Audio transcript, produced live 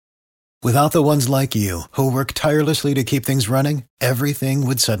Without the ones like you, who work tirelessly to keep things running, everything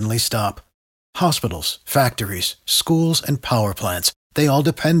would suddenly stop. Hospitals, factories, schools, and power plants, they all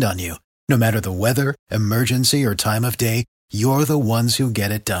depend on you. No matter the weather, emergency, or time of day, you're the ones who get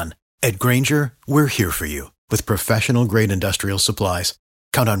it done. At Grainger, we're here for you with professional-grade industrial supplies.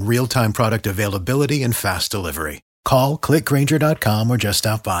 Count on real-time product availability and fast delivery. Call, click Grainger.com, or just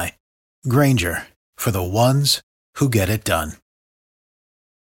stop by. Grainger, for the ones who get it done.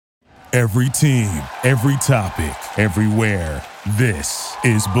 Every team, every topic, everywhere. This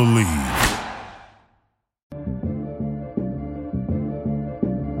is Believe.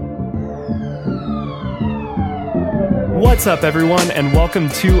 What's up, everyone, and welcome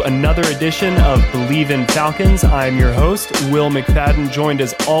to another edition of Believe in Falcons. I'm your host, Will McFadden, joined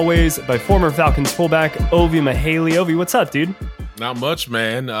as always by former Falcons fullback, Ovi Mahaley. Ovi, what's up, dude? Not much,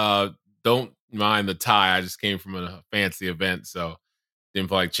 man. Don't mind the tie. I just came from a fancy event, so didn't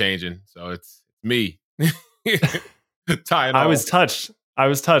feel like changing. So it's me. Tie it I all. was touched,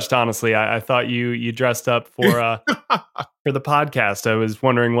 honestly. I thought you dressed up for the podcast. I was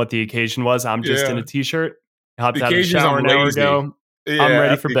wondering what the occasion was. I'm just in a t-shirt. Hopped out of the shower an hour ago. Yeah, I'm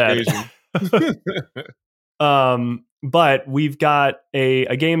ready for bed. But we've got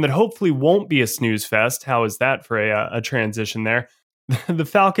a game that hopefully won't be a snooze fest. How is that for a transition there? The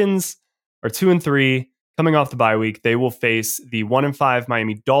Falcons are 2-3 coming off the bye week. They will face the 1-5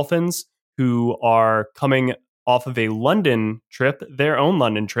 Miami Dolphins, who are coming off of a London trip, their own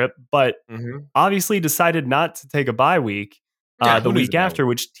London trip, but obviously decided not to take a bye week the week after,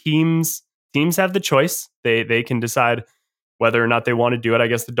 which teams have the choice. They can decide whether or not they want to do it. I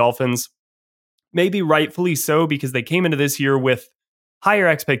guess the Dolphins, maybe rightfully so, because they came into this year with higher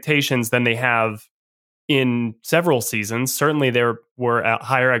expectations than they have in several seasons. Certainly there were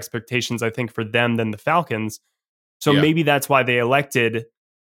higher expectations, I think, for them than the Falcons. So maybe that's why they elected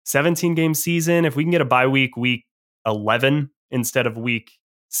 17-game season. If we can get a bye week 11 instead of week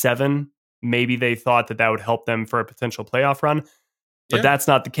 7, maybe they thought that would help them for a potential playoff run. But that's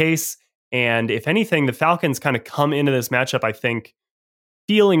not the case. And if anything, the Falcons kind of come into this matchup, I think,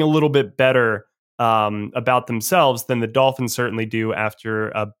 feeling a little bit better about themselves than the Dolphins certainly do after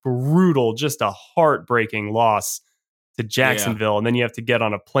a brutal, just a heartbreaking loss to Jacksonville. And then you have to get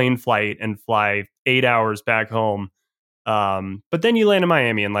on a plane flight and fly 8 hours back home. But then you land in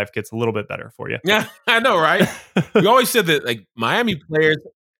Miami and life gets a little bit better for you. Yeah, I know, right? We always said that like Miami players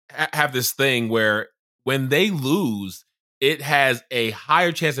have this thing where when they lose, it has a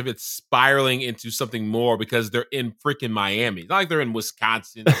higher chance of it spiraling into something more because they're in freaking Miami. It's not like they're in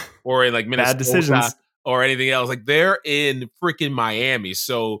Wisconsin or in like Minnesota Bad decisions. or anything else. Like they're in freaking Miami.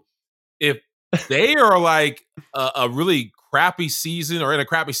 So if they are like a really crappy season or in a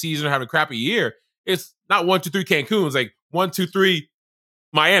crappy season or having a crappy year, it's not 1, 2, 3 Cancun. It's like 1, 2, 3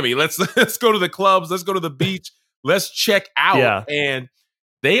 Miami. Let's go to the clubs. Let's go to the beach. Let's check out. Yeah. And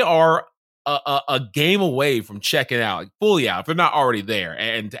they are a game away from checking out, like fully out, if they're not already there.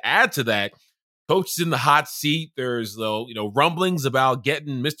 And to add to that, coach is in the hot seat. There's rumblings about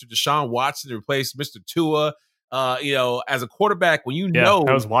getting Mr. Deshaun Watson to replace Mr. Tua. As a quarterback, when know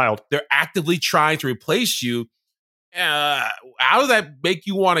that was wild, they're actively trying to replace you. How does that make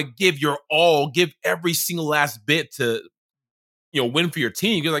you want to give your all, give every single last bit to win for your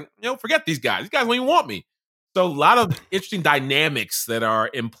team? You're like, forget these guys. These guys don't even want me. So a lot of interesting dynamics that are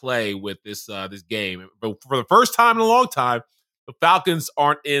in play with this game. But for the first time in a long time, the Falcons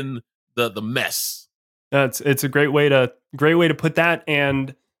aren't in the mess. It's a great way to put that,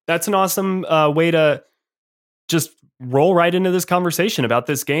 and that's an awesome way to just roll right into this conversation about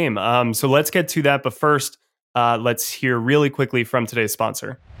this game. So let's get to that, but first, let's hear really quickly from today's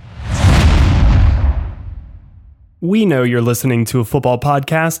sponsor. We know you're listening to a football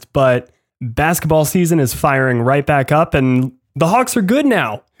podcast, but basketball season is firing right back up, and the Hawks are good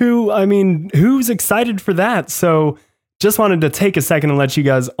now. Who's excited for that? So just wanted to take a second and let you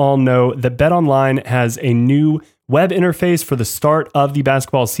guys all know that BetOnline has a new web interface for the start of the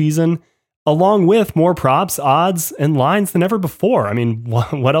basketball season, along with more props, odds, and lines than ever before.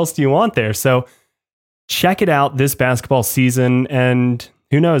 What else do you want there? So check it out this basketball season, and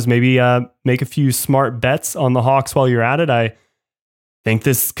who knows, maybe make a few smart bets on the Hawks while you're at it. I think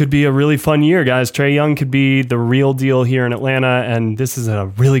this could be a really fun year, guys. Trae Young could be the real deal here in Atlanta, and this is a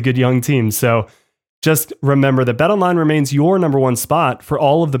really good young team. So just remember that BetOnline remains your number one spot for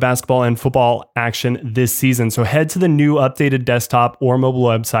all of the basketball and football action this season. So head to the new updated desktop or mobile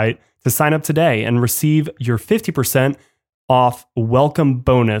website to sign up today and receive your 50% off welcome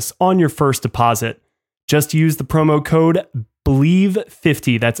bonus on your first deposit. Just use the promo code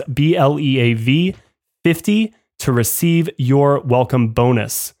BLEAV50, that's BLEAV 50, to receive your welcome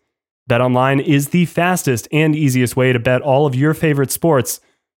bonus. BetOnline is the fastest and easiest way to bet all of your favorite sports.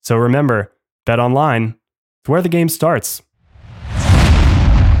 So remember, BetOnline, it's where the game starts.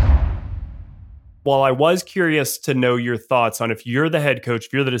 While I was curious to know your thoughts on if you're the head coach,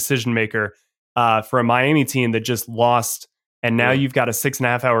 if you're the decision maker for a Miami team that just lost, and now you've got a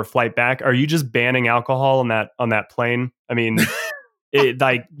 6.5 hour flight back, are you just banning alcohol on that plane? I mean,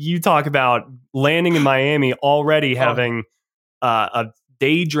 like you talk about landing in Miami already having a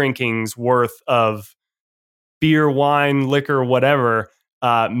day drinking's worth of beer, wine, liquor, whatever.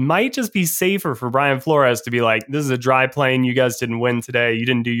 Might just be safer for Brian Flores to be like, this is a dry plane. You guys didn't win today. You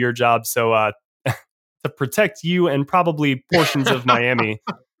didn't do your job. So to protect you and probably portions of Miami,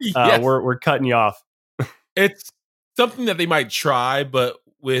 Yes. we're cutting you off. It's something that they might try, but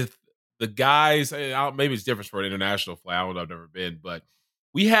with the guys, maybe it's different for an international flight. I don't know, I've never been, but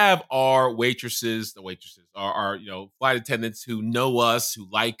we have our waitresses, our flight attendants who know us, who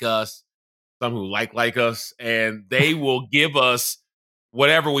like us, some who like us, and they will give us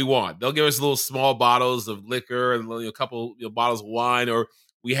whatever we want. They'll give us little small bottles of liquor and a couple bottles of wine, or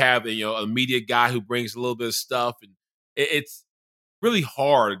we have a media guy who brings a little bit of stuff, and it's really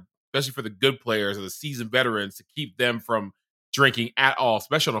hard, especially for the good players or the seasoned veterans, to keep them from drinking at all,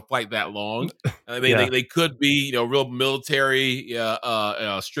 especially on a flight that long. I mean, they could be real military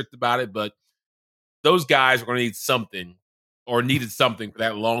strict about it, but those guys are going to need something or needed something for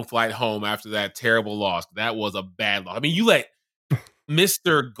that long flight home after that terrible loss. That was a bad loss. I mean, you let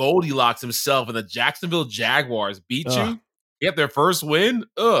Mr. Goldilocks himself and the Jacksonville Jaguars beat you, get their first win.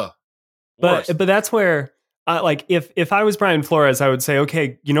 But that's where, like, if I was Brian Flores, I would say,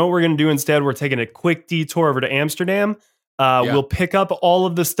 okay, you know what we're going to do instead? We're taking a quick detour over to Amsterdam. We'll pick up all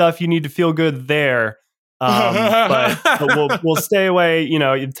of the stuff you need to feel good there. But we'll stay away.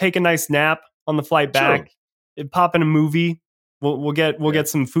 You take a nice nap on the flight back. Pop in a movie. We'll get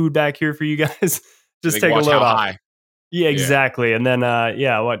some food back here for you guys. Just take a load off. High. Yeah, exactly. And then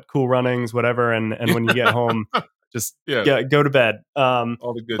Cool Runnings, whatever. And when you get home, just go to bed. All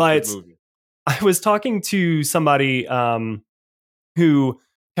the good movies. I was talking to somebody who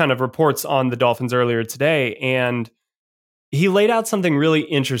kind of reports on the Dolphins earlier today, and he laid out something really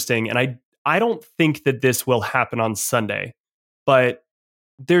interesting. And I don't think that this will happen on Sunday, but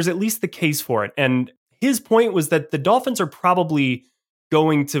there's at least the case for it. And his point was that the Dolphins are probably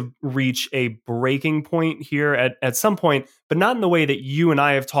going to reach a breaking point here at some point, but not in the way that you and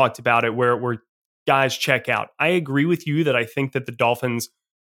I have talked about it, where guys check out. I agree with you that I think that the Dolphins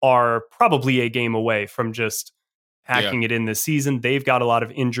are probably a game away from just packing it in this season. They've got a lot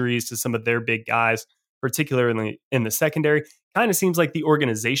of injuries to some of their big guys, particularly in the secondary. Kind of seems like the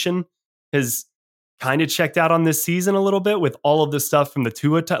organization has kind of checked out on this season a little bit with all of the stuff from the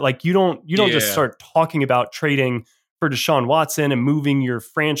Tua. Like you don't just start talking about trading for Deshaun Watson and moving your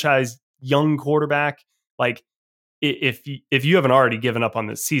franchise young quarterback. Like if you haven't already given up on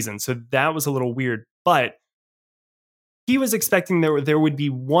this season. So that was a little weird, but he was expecting there would be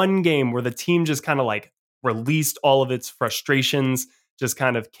one game where the team just kind of like released all of its frustrations, just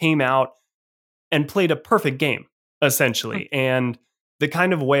kind of came out and played a perfect game, essentially. And the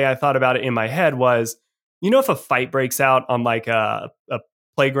kind of way I thought about it in my head was, if a fight breaks out on like a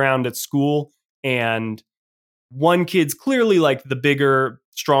playground at school and one kid's clearly like the bigger,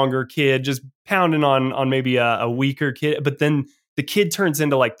 stronger kid, just pounding on maybe a weaker kid, but then the kid turns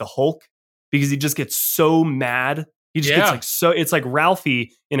into like the Hulk because he just gets so mad. He just gets like it's like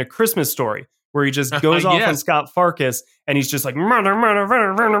Ralphie in A Christmas Story, where he just goes off on Scott Farkas and he's just like,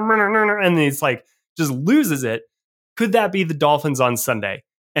 and he's like, just loses it. Could that be the Dolphins on Sunday?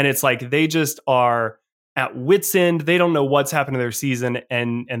 And it's like, they just are at wit's end. They don't know what's happened to their season.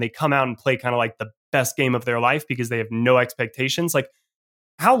 And they come out and play kind of like the best game of their life because they have no expectations. Like,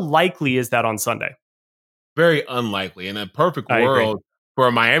 how likely is that on Sunday? Very unlikely. In a perfect world for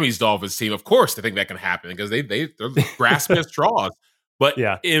a Miami's Dolphins team, of course, they think that can happen because they're grasping at straws. But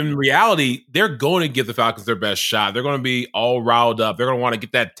in reality, they're going to give the Falcons their best shot. They're going to be all riled up. They're going to want to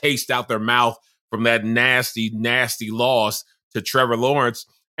get that taste out their mouth from that nasty, nasty loss to Trevor Lawrence.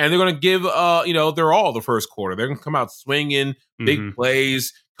 And they're going to give, their all the first quarter. They're going to come out swinging, big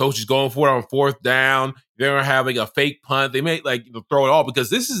plays. Coach is going for it on fourth down. They're having a fake punt. They may throw it all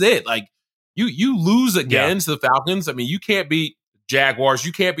because this is it. Like you lose again to the Falcons. I mean, you can't beat Jaguars.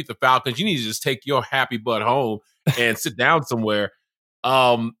 You can't beat the Falcons. You need to just take your happy butt home and sit down somewhere.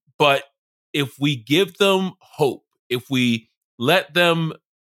 But if we give them hope, if we let them,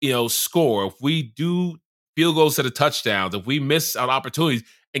 score, if we do field goals to the touchdowns, if we miss out opportunities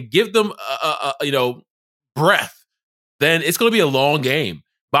and give them, breath, then it's going to be a long game.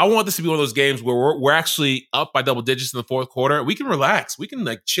 But I want this to be one of those games where we're actually up by double digits in the fourth quarter. We can relax. We can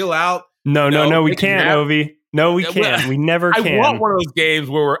like chill out. No, we can't, Ovi. No, we can't. We never can. I want one of those games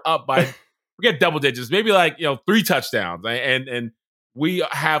where we're up by forget double digits, maybe like 3 touchdowns, and we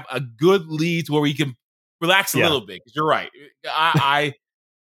have a good lead where we can relax a little bit. Because you're right. I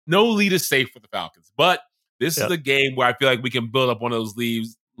no lead is safe for the Falcons, but this is a game where I feel like we can build up one of those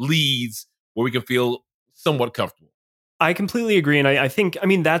leads where we can feel somewhat comfortable. I completely agree. And I think,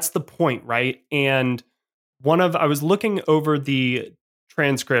 that's the point, right? And I was looking over the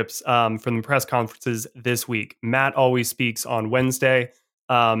transcripts from the press conferences this week. Matt always speaks on Wednesday.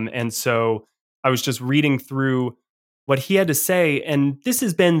 And so I was just reading through what he had to say. And this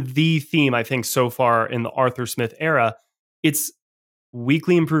has been the theme, I think, so far in the Arthur Smith era. It's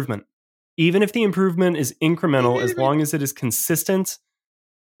weekly improvement. Even if the improvement is incremental, as long as it is consistent,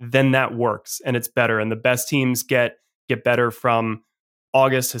 then that works and it's better. And the best teams get better from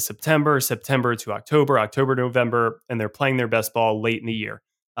August to September to October to November, and they're playing their best ball late in the year.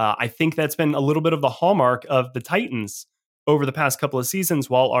 I think that's been a little bit of the hallmark of the Titans over the past couple of seasons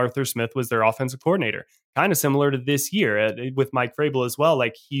while Arthur Smith was their offensive coordinator. Kind of similar to this year with Mike Vrabel as well.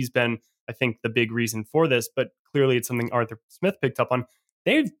 Like he's been, I think, the big reason for this, but clearly it's something Arthur Smith picked up on.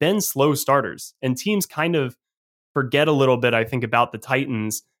 They've been slow starters, and teams kind of forget a little bit, I think, about the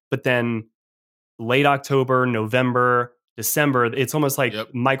Titans, but then late October, November, December, it's almost like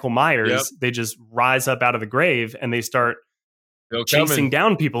Michael Myers. Yep. They just rise up out of the grave and they start chasing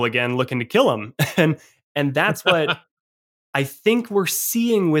down people again, looking to kill them. And that's what I think we're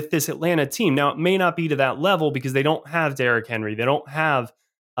seeing with this Atlanta team. Now, it may not be to that level because they don't have Derrick Henry. They don't have,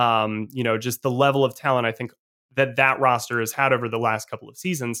 just the level of talent I think that roster has had over the last couple of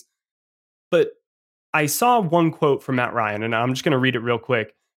seasons. But I saw one quote from Matt Ryan, and I'm just going to read it real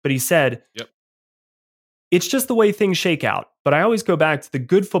quick. But he said, "It's just the way things shake out. But I always go back to the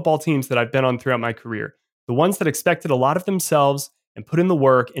good football teams that I've been on throughout my career. The ones that expected a lot of themselves and put in the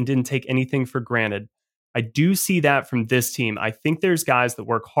work and didn't take anything for granted. I do see that from this team. I think there's guys that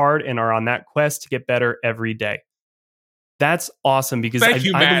work hard and are on that quest to get better every day." That's awesome because Thank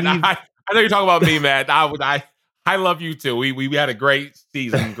you, Matt. I know you're talking about me, Matt. I love you too. We had a great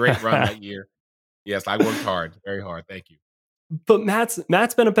season, great run that year. Yes, I worked hard, very hard. Thank you. But Matt's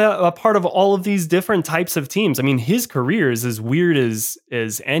been a part of all of these different types of teams. I mean, his career is as weird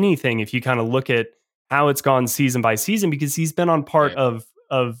as anything if you kind of look at how it's gone season by season, because he's been on part of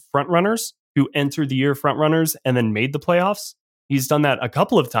front runners who entered the year front runners and then made the playoffs. He's done that a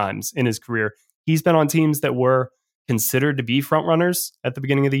couple of times in his career. He's been on teams that were considered to be front runners at the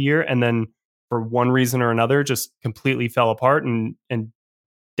beginning of the year, and then for one reason or another just completely fell apart and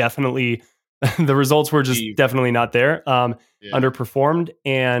definitely the results were just definitely not there. Underperformed,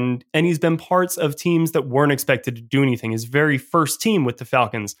 and he's been parts of teams that weren't expected to do anything. His very first team with the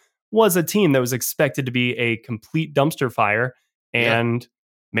Falcons was a team that was expected to be a complete dumpster fire and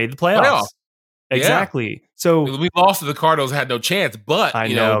made the playoffs. Exactly. Yeah. So we lost to the Cardinals, had no chance. But I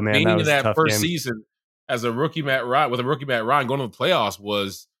know, man, being that was in a that tough first game. season as a rookie Matt Ryan, going to the playoffs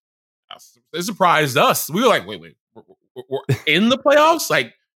was it surprised us. We were like, wait, we're in the playoffs?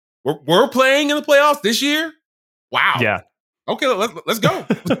 Like we're playing in the playoffs this year? Wow. Yeah. Okay, let's go.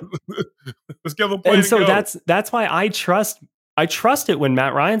 Let's give them a play. And so that's why I trust it when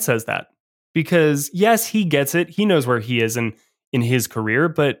Matt Ryan says that, because yes, he gets it. He knows where he is in his career,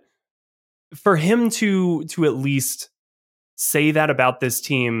 but for him to at least say that about this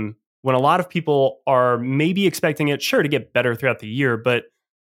team when a lot of people are maybe expecting it, sure, to get better throughout the year, but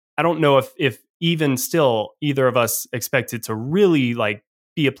I don't know if even still either of us expect it to really like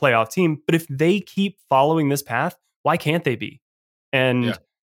be a playoff team. But if they keep following this path, why can't they be? And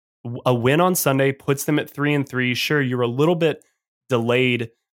a win on Sunday puts them at 3-3. Sure, you're a little bit delayed,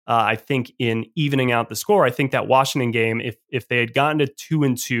 I think, in evening out the score. I think that Washington game, if they had gotten to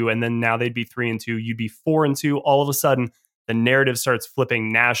 2-2 and then now they'd be 3-2, you'd be 4-2. All of a sudden, the narrative starts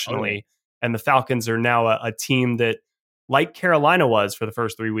flipping nationally, and the Falcons are now a team that, like Carolina was for the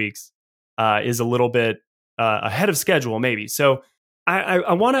first 3 weeks, is a little bit ahead of schedule, maybe. So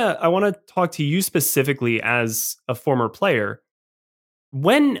I want to talk to you specifically as a former player.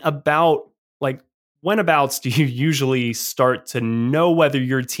 Whenabouts do you usually start to know whether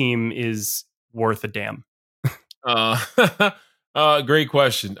your team is worth a damn? Great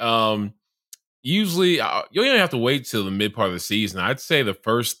question. Usually, you don't even have to wait till the mid part of the season. I'd say the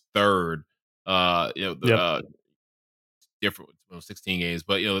first third. Different 16 games,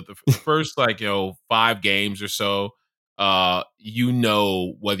 but the first 5 games or so, whether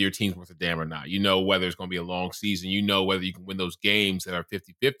your team's worth a damn or not. Whether it's going to be a long season. Whether you can win those games that are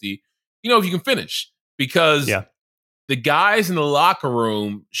 50-50. If you can finish, because the guys in the locker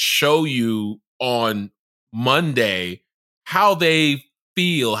room show you on Monday how they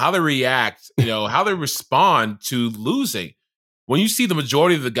feel, how they react, how they respond to losing. When you see the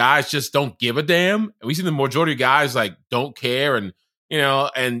majority of the guys just don't give a damn, and we see the majority of guys like don't care, and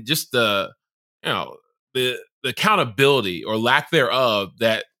and just the accountability or lack thereof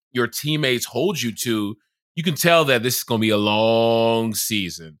that your teammates hold you to, you can tell that this is going to be a long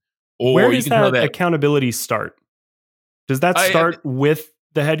season. Or where does you can tell that that accountability start? Does that start with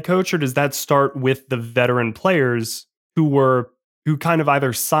the head coach, or does that start with the veteran players who kind of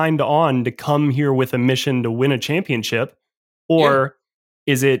either signed on to come here with a mission to win a championship, or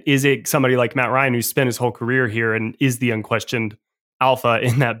is it somebody like Matt Ryan who spent his whole career here and is the unquestioned alpha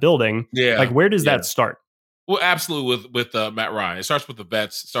in that building? Yeah. Like, where does that start? Well, absolutely with Matt Ryan. It starts with the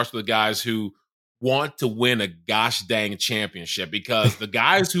vets. It starts with the guys who want to win a gosh dang championship, because the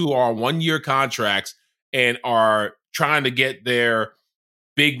guys who are on 1-year contracts and are trying to get their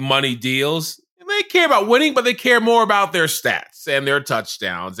big money deals, they care about winning, but they care more about their stats and their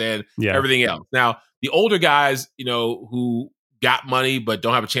touchdowns and everything else. Now, the older guys, who got money but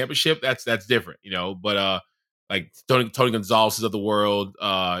don't have a championship, that's different, But like Tony Gonzalez of the world,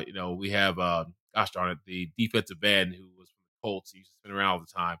 we have gosh darn it, the defensive end who was from the Colts. He used to spin around all the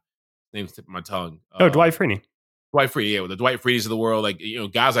time. His name's tipping my tongue. Dwight Freeney. Dwight Freeney, the Dwight Freeneys of the world, like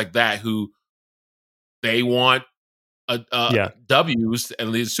guys like that who they want W's and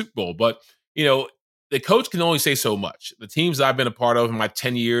lead the Super Bowl. But the coach can only say so much. The teams I've been a part of in my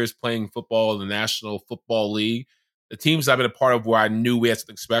 10 years playing football in the National Football League, the teams I've been a part of where I knew we had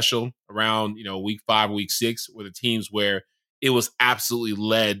something special around week 5, week 6, were the teams where it was absolutely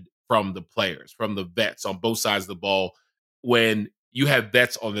led from the players, from the vets on both sides of the ball. When you have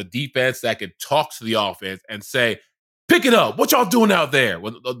vets on the defense that can talk to the offense and say, pick it up. What y'all doing out there?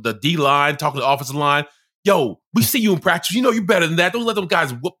 When the D-line talking to the offensive line, yo, we see you in practice. You know you're better than that. Don't let them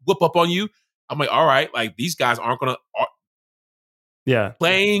guys whoop up on you. I'm like, all right, like these guys aren't going to.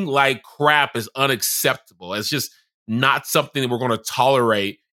 Playing like crap is unacceptable. It's just not something that we're going to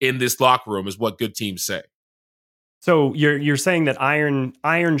tolerate in this locker room, is what good teams say. So you're saying that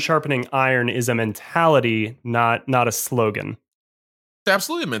iron sharpening iron is a mentality, not a slogan. It's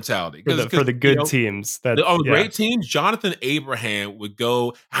absolutely a mentality. For the good teams. On the great teams, Jonathan Abraham would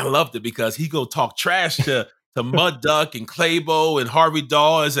go, I loved it because he go talk trash to Mud Duck and Claybo and Harvey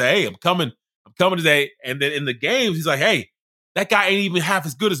Dahl and say, hey, I'm coming today. And then in the games, he's like, hey, that guy ain't even half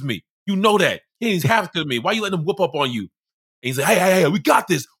as good as me. You know that. He ain't half as good as me. Why you letting him whoop up on you? And he's like, hey, we got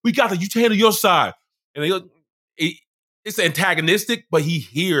this. You handle your side. And it's antagonistic, but he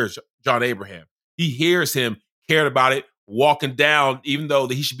hears John Abraham. He hears him, cared about it, walking down, even though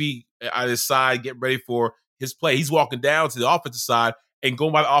he should be on his side, getting ready for his play. He's walking down to the offensive side and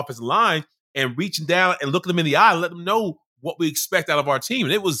going by the offensive line and reaching down and looking them in the eye, and letting them know what we expect out of our team.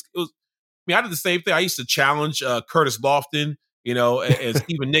 And it was. I did the same thing. I used to challenge Curtis Lofton, and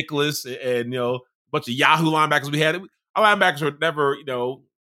Stephen Nicholas, and a bunch of Yahoo linebackers we had. Our linebackers were never,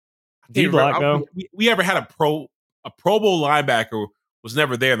 we ever had a Pro Bowl linebacker was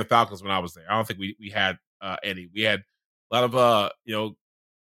never there in the Falcons when I was there. I don't think we had any. We had a lot of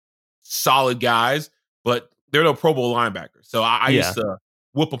solid guys, but there are no Pro Bowl linebackers. So I used to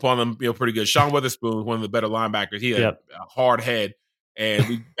whoop up on them, pretty good. Sean Witherspoon was one of the better linebackers. He had a hard head, and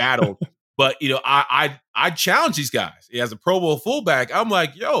we battled. But I challenge these guys as a Pro Bowl fullback. I'm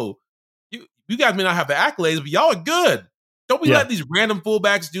like, yo, you guys may not have the accolades, but y'all are good. Don't be letting these random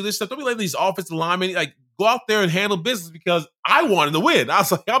fullbacks do this stuff. Don't be letting these offensive linemen go out there and handle business, because I wanted to win. I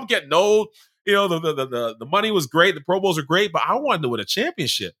was like, I'm getting old. The money was great, the Pro Bowls are great, but I wanted to win a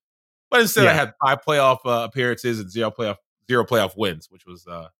championship. But instead, I had 5 playoff appearances and 0 playoff wins, which was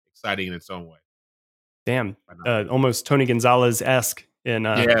exciting in its own way. Damn, almost Tony Gonzalez-esque in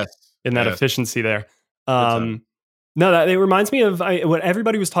that efficiency there. No, it reminds me of what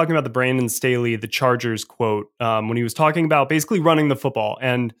everybody was talking about, the Brandon Staley, the Chargers quote, when he was talking about basically running the football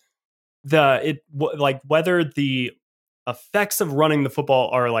and whether the effects of running the football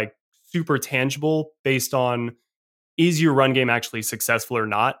are like super tangible based on, is your run game actually successful or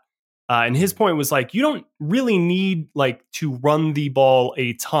not? And his point was like, you don't really need to run the ball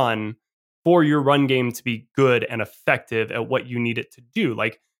a ton for your run game to be good and effective at what you need it to do.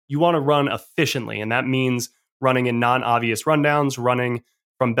 Like, you want to run efficiently, and that means running in non-obvious rundowns, running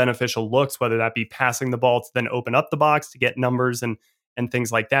from beneficial looks, whether that be passing the ball to then open up the box to get numbers and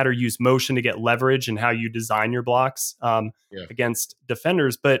things like that, or use motion to get leverage and how you design your blocks against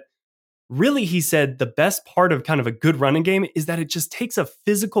defenders. But really, he said the best part of kind of a good running game is that it just takes a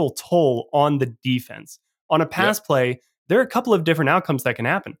physical toll on the defense. On a pass play, there are a couple of different outcomes that can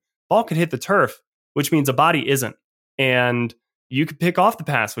happen. Ball could hit the turf, which means a body isn't. and you could pick off the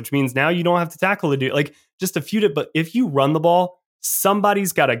pass, which means now you don't have to tackle the dude. Like, just a few, but if you run the ball,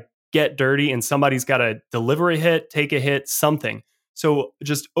 somebody's got to get dirty and somebody's got to deliver a hit, take a hit, something. So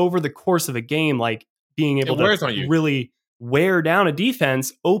just over the course of a game, like being able to really wear down a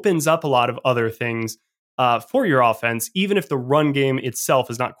defense opens up a lot of other things for your offense, even if the run game itself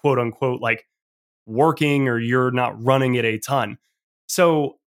is not quote unquote like working or you're not running it a ton.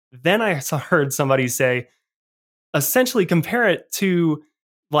 So then I heard somebody say, essentially compare it to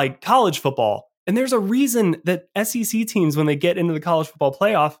like college football. And there's a reason that SEC teams, when they get into the college football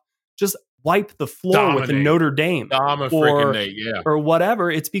playoff, just wipe the floor with the Notre Dame or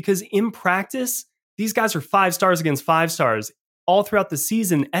whatever. It's because in practice, these guys are 5 stars against 5 stars. All throughout the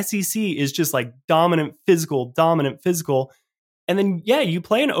season, SEC is just like dominant physical. And then, you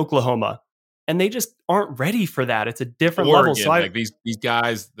play in Oklahoma and they just aren't ready for that. It's a different level. So like these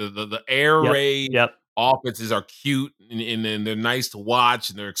guys, the air raid offenses are cute and they're nice to watch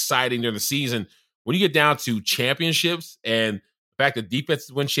and they're exciting during the season. When you get down to championships and the fact that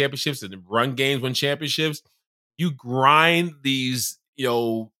defenses win championships and the run games win championships, you grind these,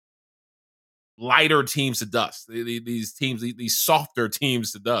 lighter teams to dust. These teams, these softer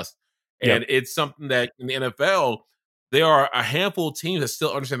teams to dust. And it's something that in the NFL, there are a handful of teams that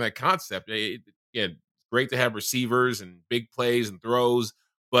still understand that concept. Again, great to have receivers and big plays and throws,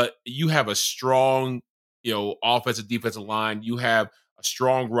 but you have a strong, offensive defensive line. You have a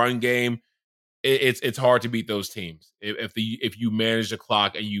strong run game. It's hard to beat those teams if you manage the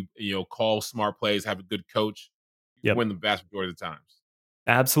clock and you call smart plays, have a good coach, you win the vast majority of the times.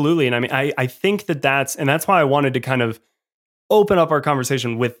 Absolutely, and I mean I think that's why I wanted to kind of open up our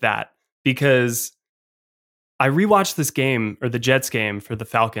conversation with that, because I rewatched this game, or the Jets game for the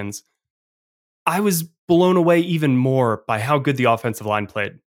Falcons. I was blown away even more by how good the offensive line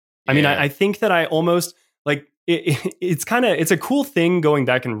played. I mean, I think that I almost like it's a cool thing going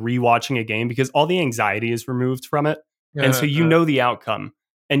back and rewatching a game because all the anxiety is removed from it. And so you know the outcome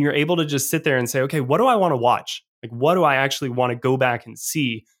and you're able to just sit there and say, okay, what do I want to watch? Like, what do I actually want to go back and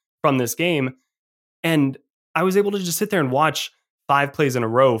see from this game? And I was able to just sit there and watch 5 plays in a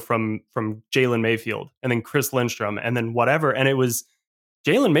row from Jalen Mayfield and then Chris Lindstrom and then whatever. And it was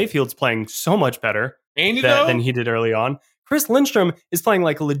Jalen Mayfield's playing so much better than he did early on. Chris Lindstrom is playing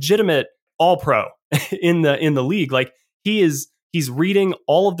like a legitimate all-pro in the league. Like he's reading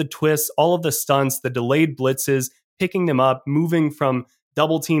all of the twists, all of the stunts, the delayed blitzes, picking them up, moving from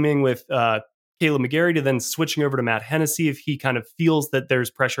double teaming with Caleb McGarry to then switching over to Matt Hennessy if he kind of feels that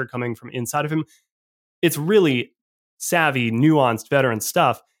there's pressure coming from inside of him. It's really savvy, nuanced veteran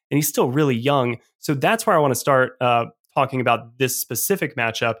stuff, and he's still really young. So that's where I want to start talking about this specific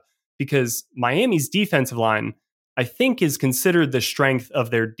matchup, because Miami's defensive line, I think, is considered the strength of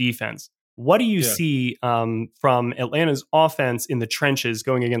their defense. What do you see from Atlanta's offense in the trenches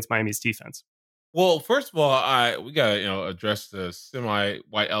going against Miami's defense? Well, first of all, we got to address the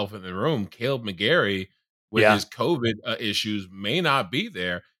semi-white elephant in the room. Caleb McGarry, with his COVID issues, may not be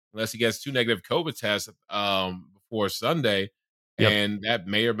there unless he gets 2 negative COVID tests before Sunday, and that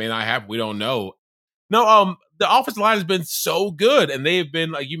may or may not happen. We don't know. No, the offensive line has been so good, and they've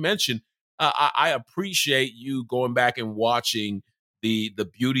been, like you mentioned. I appreciate you going back and watching the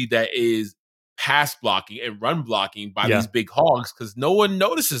beauty that is pass blocking and run blocking by these big hogs, because no one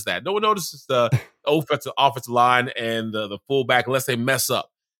notices that. No one notices the offensive line and the fullback unless they mess up.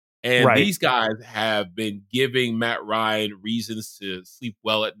 And these guys have been giving Matt Ryan reasons to sleep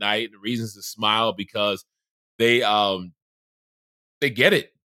well at night and reasons to smile, because they get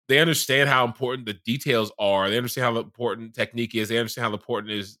it. They understand how important the details are. They understand how important technique is. They understand how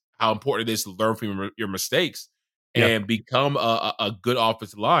important it is to learn from your mistakes and become a good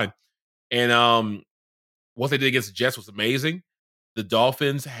offensive line. And what they did against the Jets was amazing. The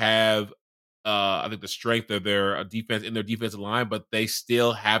Dolphins have, I think, the strength of their defense in their defensive line, but they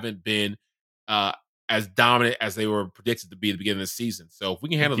still haven't been as dominant as they were predicted to be at the beginning of the season. So if we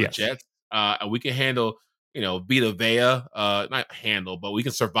can handle the Jets, and we can handle, Vita Vea, not handle, but we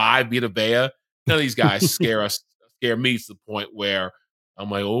can survive Vita Vea. None of these guys scare me to the point where I'm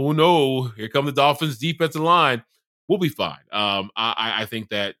like, oh no, here come the Dolphins defensive line. We'll be fine. I think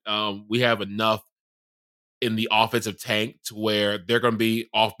that we have enough in the offensive tank to where they're going to be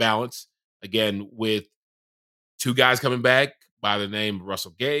off balance again with 2 guys coming back by the name of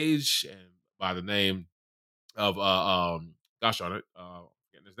Russell Gage and by the name of gosh darn it,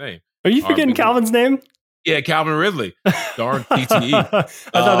 forgetting his name. Are you forgetting Calvin's name? Yeah, Calvin Ridley. Darn TTE. I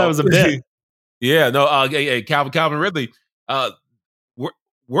thought that was a bit. Yeah, no, Calvin Ridley.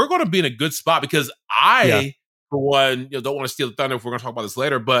 We're going to be in a good spot, because for one, don't want to steal the thunder if we're going to talk about this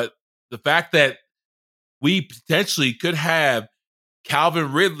later, but the fact that we potentially could have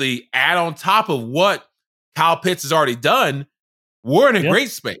Calvin Ridley add on top of what Kyle Pitts has already done, we're in a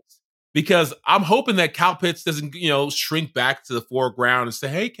great space. Because I'm hoping that Kyle Pitts doesn't, shrink back to the foreground and say,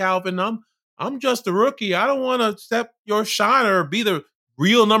 "Hey, Calvin, I'm just a rookie. I don't want to step your shine or be the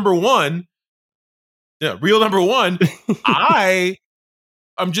real number one." Yeah, real number one.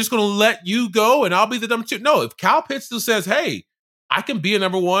 I'm just going to let you go and I'll be the number two. No, if Kyle Pitts still says, "Hey, I can be a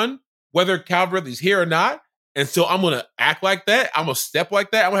number one, whether Calvin Ridley's here or not," and so I'm going to act like that. I'm going to step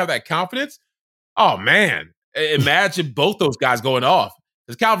like that. I'm going to have that confidence. Oh, man. Imagine both those guys going off.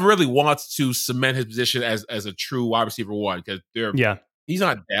 Because Calvin Ridley wants to cement his position as a true wide receiver one. Because he's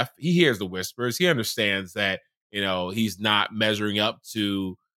not deaf. He hears the whispers. He understands that, he's not measuring up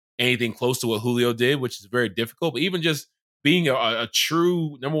to anything close to what Julio did, which is very difficult. But even just being a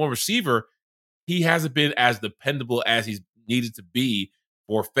true number one receiver, he hasn't been as dependable as he's needed to be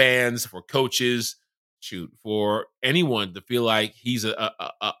for fans, for coaches, for anyone to feel like he's a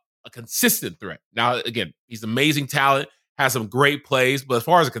consistent threat. Now, again, he's amazing talent, has some great plays, but as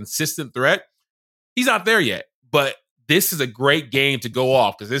far as a consistent threat, he's not there yet. But this is a great game to go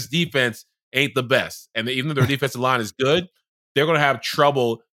off because this defense ain't the best. And even though their defensive line is good, they're going to have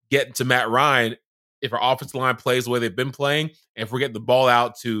trouble getting to Matt Ryan if our offensive line plays the way they've been playing. And if we're getting the ball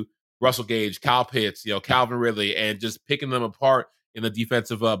out to Russell Gage, Kyle Pitts, Calvin Ridley, and just picking them apart in the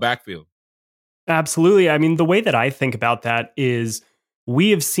defensive backfield. Absolutely. I mean, the way that I think about that is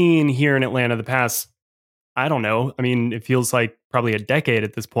we have seen here in Atlanta the past, I don't know, I mean, it feels like probably a decade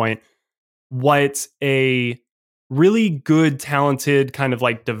at this point, what a really good, talented, kind of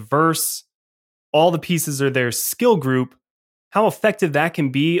like diverse, all the pieces are their skill group, how effective that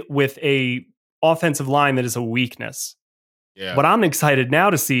can be with a offensive line that is a weakness. Yeah. What I'm excited now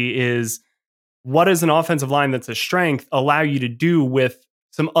to see is what does an offensive line that's a strength allow you to do with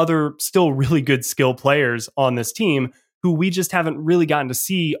some other still really good skill players on this team who we just haven't really gotten to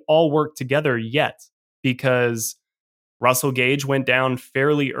see all work together yet, because Russell Gage went down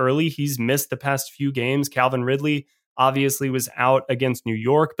fairly early. He's missed the past few games. Calvin Ridley obviously was out against New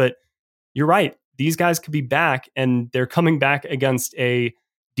York, but you're right. These guys could be back, and they're coming back against a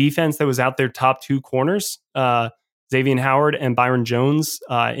defense that was out their top two corners, Xavier Howard and Byron Jones,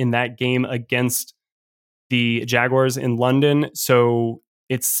 in that game against the Jaguars in London. So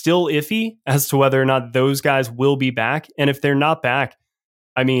it's still iffy as to whether or not those guys will be back. And if they're not back,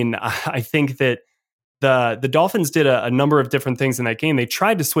 I mean, I think that the Dolphins did a number of different things in that game. They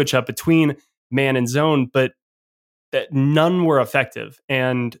tried to switch up between man and zone, but that none were effective.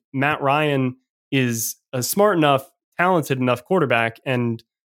 And Matt Ryan is a smart enough, talented enough quarterback and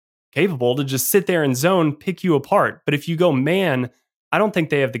capable to just sit there and zone, pick you apart. But if you go man, I don't think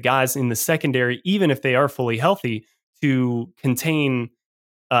they have the guys in the secondary, even if they are fully healthy, to contain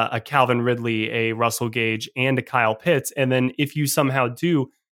a Calvin Ridley, a Russell Gage, and a Kyle Pitts. And then if you somehow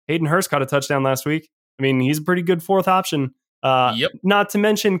do, Hayden Hurst got a touchdown last week. I mean, he's a pretty good fourth option. Not to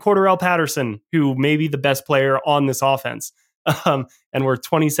mention Cordarrelle Patterson, who may be the best player on this offense. And we're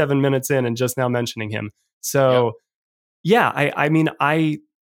 27 minutes in and just now mentioning him. So, I mean, I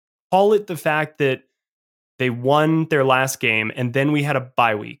call it the fact that they won their last game and then we had a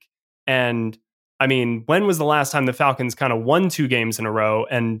bye week. And I mean, when was the last time the Falcons kind of won 2 games in a row?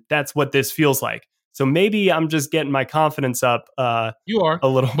 And that's what this feels like. So maybe I'm just getting my confidence up. You are a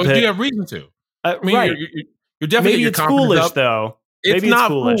little but bit. You have reason to. I mean, right. You're definitely maybe it's foolish up. though. It's maybe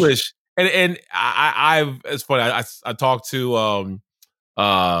not it's foolish. And it's funny. I talked to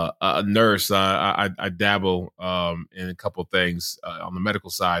a nurse. I dabble in a couple of things on the medical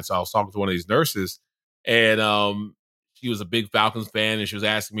side. So I was talking to one of these nurses, and she was a big Falcons fan, and she was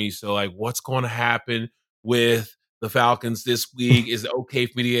asking me, so like, what's going to happen with the Falcons this week? Is it okay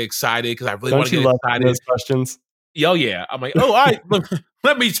for me to get excited? Because I really want to get excited. Those questions. Oh yeah. I'm like,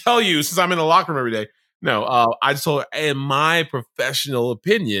 let me tell you, since I'm in the locker room every day. No, I just told her, in my professional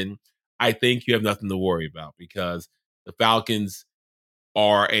opinion, I think you have nothing to worry about because the Falcons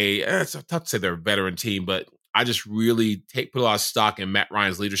are it's tough to say they're a veteran team, but I just really put a lot of stock in Matt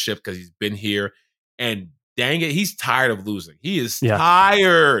Ryan's leadership because he's been here, and dang it, he's tired of losing. He is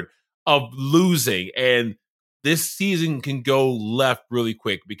tired of losing, and this season can go left really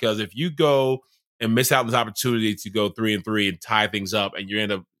quick because if you go and miss out on this opportunity to go 3-3 and tie things up, and you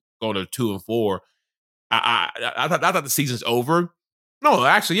end up going to 2-4, I thought the season's over. No,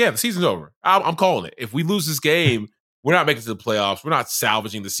 actually, the season's over. I'm calling it. If we lose this game, we're not making it to the playoffs. We're not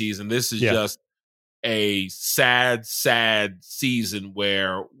salvaging the season. This is just a sad, sad season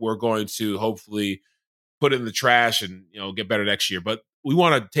where we're going to hopefully put it in the trash and get better next year. But we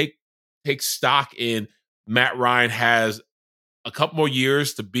want to take stock in Matt Ryan has a couple more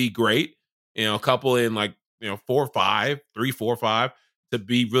years to be great. a couple in like 4 or 5, 3, 4 or 5 to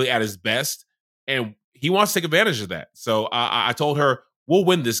be really at his best, and he wants to take advantage of that. So I told her we'll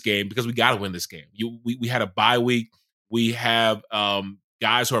win this game because we got to win this game. We had a bye week. We have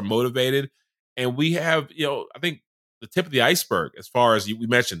guys who are motivated, and we have I think the tip of the iceberg as far as we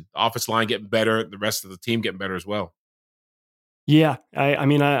mentioned, the offensive line getting better, the rest of the team getting better as well. Yeah, I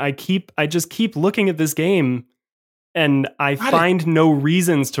mean, I just keep looking at this game, and I find no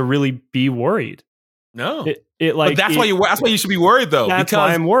reasons to really be worried. No, but that's why you should be worried though. That's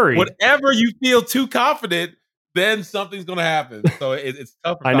why I'm worried. Whatever you feel too confident, then something's going to happen. So it's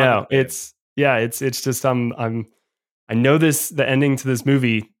tough. I know it's just I know the ending to this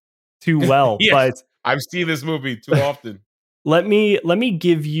movie too well, yes, but I've seen this movie too often. Let me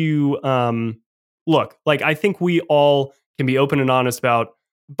give you look, like I think we all can be open and honest about,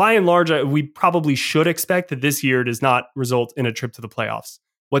 by and large, we probably should expect that this year does not result in a trip to the playoffs.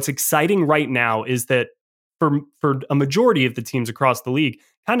 What's exciting right now is that for a majority of the teams across the league,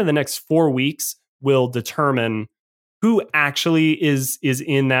 kind of the next 4 weeks will determine who actually is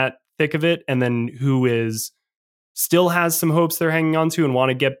in that thick of it, and then who still has some hopes they're hanging on to and want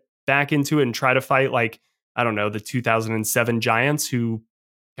to get back into it and try to fight, like, I don't know, the 2007 Giants who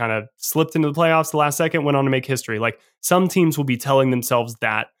kind of slipped into the playoffs the last second, went on to make history. Like, some teams will be telling themselves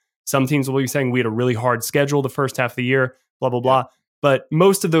that. Some teams will be saying we had a really hard schedule the first half of the year, blah, blah, blah. But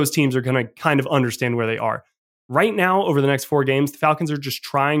most of those teams are going to kind of understand where they are. Right now, over the next 4 games, the Falcons are just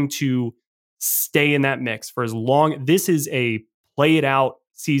trying to stay in that mix for as long. This is a play it out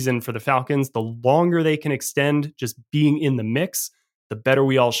season for the Falcons. The longer they can extend just being in the mix, the better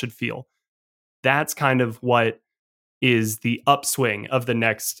we all should feel. That's kind of what is the upswing of the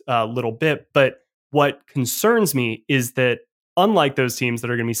next little bit. But what concerns me is that unlike those teams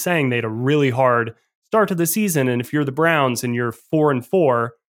that are going to be saying they had a really hard start to the season, and if you're the Browns and you're 4-4,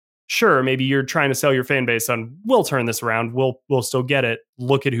 sure, maybe you're trying to sell your fan base on, we'll turn this around, we'll still get it.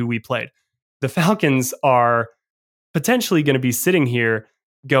 Look at who we played. The Falcons are potentially going to be sitting here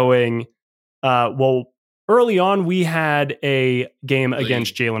going, well, early on, we had a game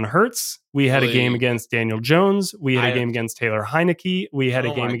against Jalen Hurts. We had a game against Daniel Jones. We had a game against Taylor Heineke. We had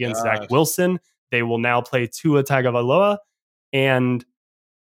a game against Zach Wilson. They will now play Tua Tagovailoa. And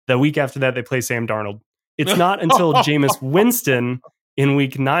the week after that, they play Sam Darnold. It's not until Jameis Winston in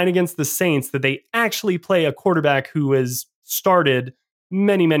week 9 against the Saints that they actually play a quarterback who has started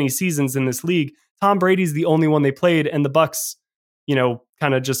many, many seasons in this league. Tom Brady's the only one they played, and the Bucs,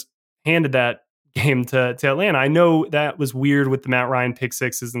 kind of just handed that game to Atlanta. I know that was weird with the Matt Ryan pick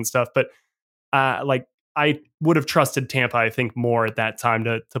sixes and stuff, but I would have trusted Tampa, I think, more at that time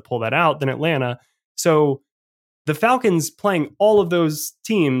to pull that out than Atlanta. So the Falcons playing all of those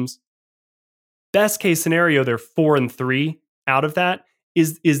teams, best case scenario, they're 4-3 out of that.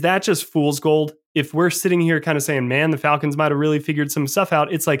 Is that just fool's gold? If we're sitting here kind of saying, man, the Falcons might have really figured some stuff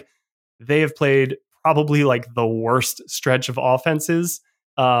out, it's like they have played probably like the worst stretch of offenses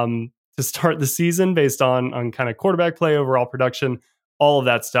to start the season based on kind of quarterback play, overall production, all of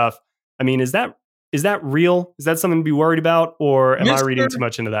that stuff. I mean, is that real? Is that something to be worried about, or am I reading too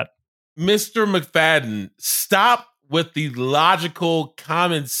much into that? Mr. McFadden, stop with the logical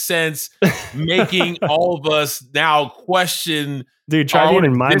common sense, making all of us now question. Dude, try it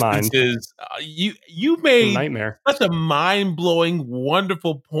in my mind. You made nightmare. Such a mind-blowing,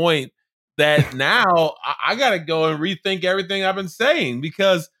 wonderful point that now I got to go and rethink everything I've been saying,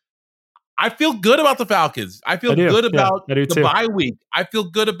 because I feel good about the Falcons. I feel good about the bye week. I feel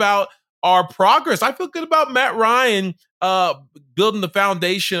good about our progress. I feel good about Matt Ryan building the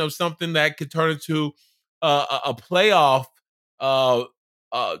foundation of something that could turn into a playoff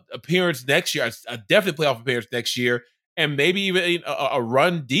appearance next year, a definite playoff appearance next year, and maybe even a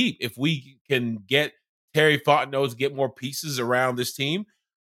run deep if we can get Terry Fontenot to get more pieces around this team.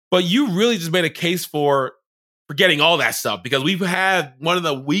 But you really just made a case for forgetting all that stuff, because we've had one of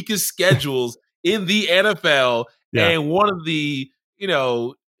the weakest schedules in the NFL and one of the,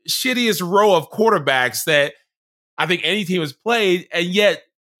 shittiest row of quarterbacks that I think any team has played. And yet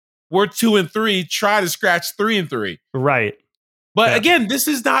we're 2-3, try to scratch 3-3. Right. But again, this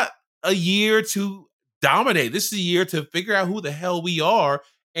is not a year to dominate. This is a year to figure out who the hell we are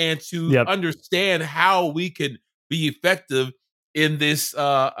and to understand how we can be effective in this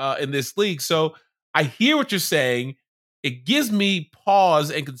league. So I hear what you're saying. It gives me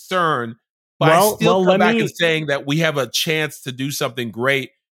pause and concern, but I still come back and saying that we have a chance to do something great,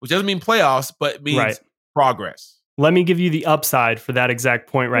 which doesn't mean playoffs, but it means progress. Let me give you the upside for that exact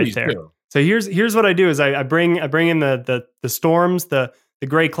point right there. Do. So here's what I do is I bring in the storms, the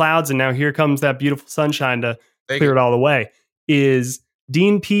gray clouds, and now here comes that beautiful sunshine to clear it all away. Is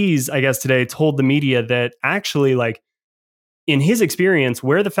Dean Pease, I guess today, told the media that actually, like, in his experience,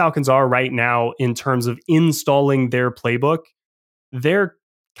 where the Falcons are right now in terms of installing their playbook, they're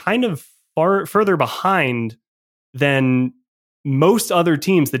kind of further behind than most other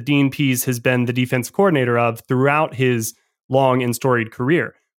teams that Dean Pease has been the defensive coordinator of throughout his long and storied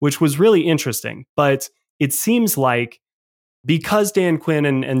career, which was really interesting. But it seems like because Dan Quinn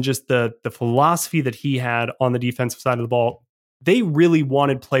and just the philosophy that he had on the defensive side of the ball, they really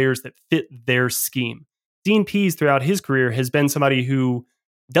wanted players that fit their scheme. Dean Pease throughout his career has been somebody who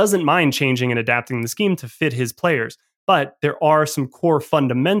doesn't mind changing and adapting the scheme to fit his players. But there are some core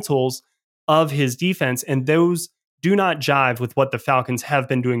fundamentals of his defense, and those do not jive with what the Falcons have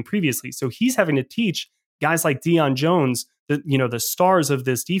been doing previously. So he's having to teach guys like Deion Jones, the stars of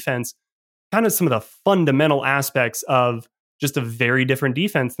this defense, kind of some of the fundamental aspects of just a very different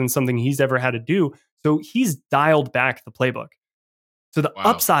defense than something he's ever had to do. So he's dialed back the playbook. So the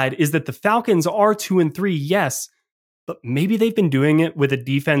upside is that the Falcons are 2-3, yes, but maybe they've been doing it with a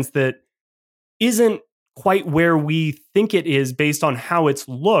defense that isn't quite where we think it is based on how it's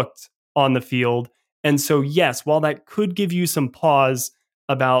looked on the field. And so, yes, while that could give you some pause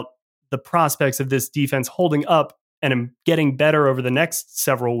about the prospects of this defense holding up and getting better over the next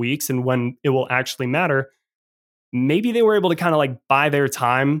several weeks and when it will actually matter, maybe they were able to kind of like buy their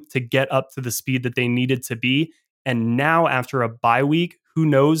time to get up to the speed that they needed to be. And now after a bye week, who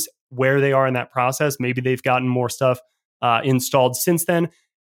knows where they are in that process? Maybe they've gotten more stuff installed since then.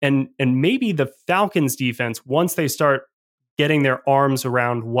 And maybe the Falcons defense, once they start getting their arms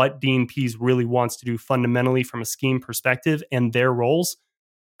around what Dean Pease really wants to do fundamentally from a scheme perspective and their roles,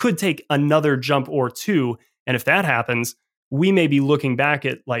 could take another jump or two. And if that happens, we may be looking back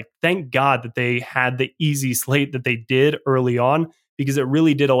at like, thank God that they had the easy slate that they did early on, because it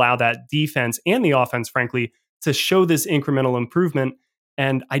really did allow that defense and the offense, frankly, to show this incremental improvement.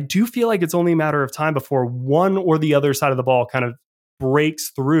 And I do feel like it's only a matter of time before one or the other side of the ball kind of breaks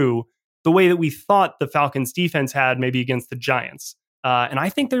through the way that we thought the Falcons defense had maybe against the Giants. And I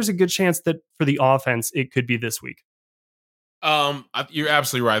think there's a good chance that for the offense, it could be this week. You're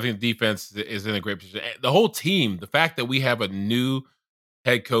absolutely right. I think the defense is in a great position. The whole team, the fact that we have a new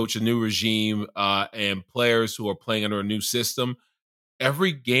head coach, a new regime, and players who are playing under a new system,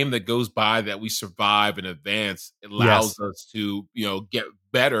 every game that goes by that we survive and advance, it allows us to, get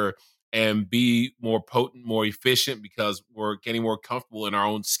better and be more potent, more efficient because we're getting more comfortable in our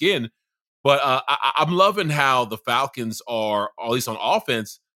own skin. But I'm loving how the Falcons are, at least on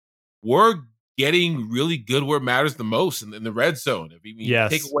offense, we're getting really good where it matters the most in the red zone. If you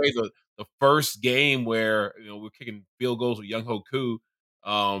take away the first game where we're kicking field goals with Younghoe Koo,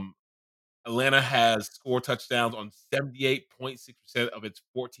 Atlanta has scored touchdowns on 78.6% of its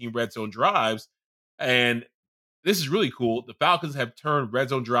 14 red zone drives. And this is really cool. The Falcons have turned red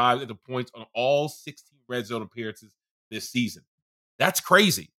zone drives into points on all 16 red zone appearances this season. That's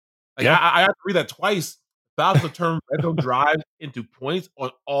crazy. I have to read that twice. Falcons have turned red zone drives into points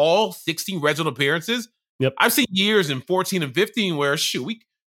on all 16 red zone appearances. Yep. I've seen years in 14 and 15 where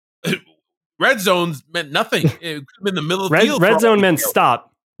red zones meant nothing. It could have been the middle of the field. Red zone meant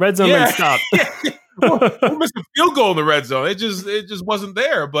stop. Red zone meant stop. We missed a field goal in the red zone. It just wasn't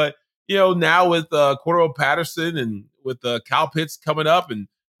there. But now with Cordero Patterson and with Kyle Pitts coming up and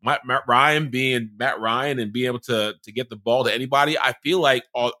Matt Ryan being Matt Ryan and being able to get the ball to anybody, I feel like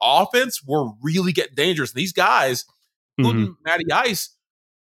on offense we're really getting dangerous. And these guys, including Matty Ice,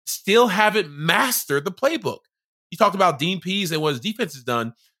 still haven't mastered the playbook. You talked about Dean Pease and what his defense has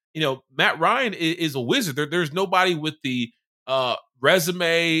done. Matt Ryan is a wizard. There's nobody with the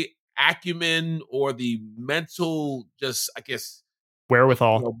resume acumen or the mental, just I guess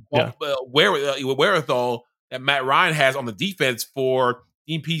wherewithal, wherewithal that Matt Ryan has on the defense for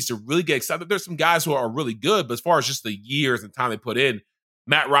Dean Pease to really get excited. There's some guys who are really good, but as far as just the years and time they put in,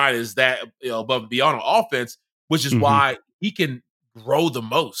 Matt Ryan is that above and beyond on offense, which is why he can grow the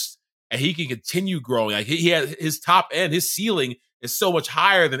most and he can continue growing. Like he has his top end, his ceiling is so much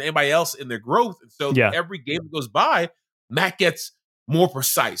higher than anybody else in their growth. And so every game that goes by, Matt gets more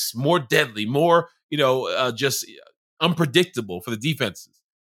precise, more deadly, more, just unpredictable for the defenses.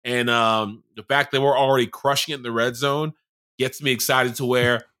 And the fact that we're already crushing it in the red zone gets me excited to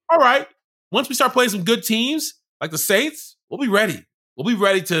where, all right, once we start playing some good teams like the Saints, we'll be ready. We'll be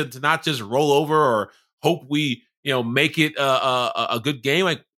ready to not just roll over or hope we, make it a good game.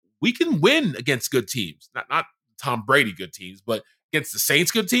 Like we can win against good teams, not Tom Brady good teams, but against the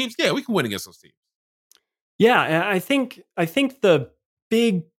Saints good teams. Yeah, we can win against those teams. Yeah, and I think the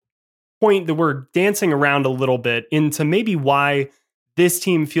big point that we're dancing around a little bit into maybe why this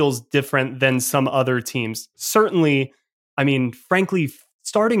team feels different than some other teams. Certainly, I mean, frankly,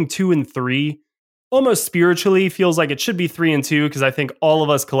 starting 2-3 almost spiritually feels like it should be 3-2 because I think all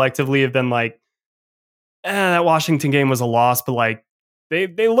of us collectively have been like, that Washington game was a loss, but like they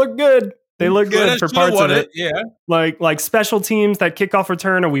look good. They look good for parts of it. Yeah. Like special teams, that kickoff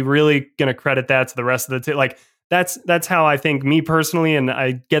return, are we really going to credit that to the rest of the team? Like that's how I think, me personally, and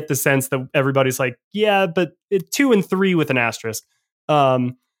I get the sense that everybody's like, yeah, but 2-3 with an asterisk.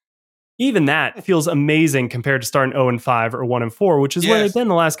 Even that feels amazing compared to starting 0-5 or 1-4, which is where they've been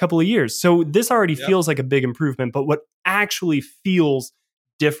the last couple of years. So this already feels like a big improvement. But what actually feels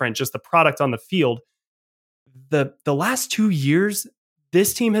different, just the product on the field, the last 2 years,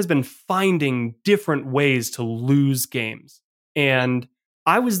 this team has been finding different ways to lose games. And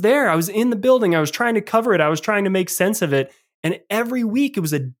I was there. I was in the building. I was trying to cover it. I was trying to make sense of it. And every week it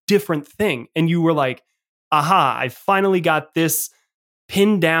was a different thing. And you were like, aha, I finally got this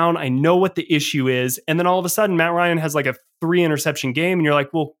pinned down. I know what the issue is. And then all of a sudden, Matt Ryan has like a 3 interception game. And you're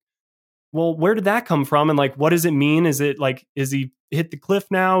like, well, where did that come from? And like, what does it mean? Is it like, is he hit the cliff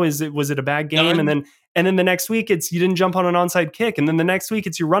now? Was it a bad game? And then the next week it's, you didn't jump on an onside kick. And then the next week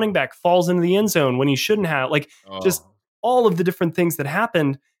it's your running back falls into the end zone when he shouldn't have. Like, just all of the different things that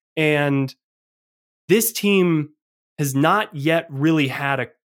happened. And this team has not yet really had a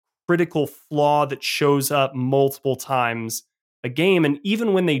critical flaw that shows up multiple times a game. And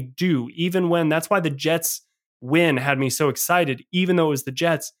even when they do, that's why the Jets win had me so excited, even though it was the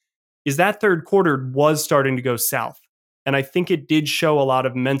Jets, is that third quarter was starting to go south. And I think it did show a lot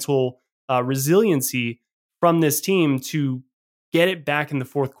of mental resiliency from this team to get it back in the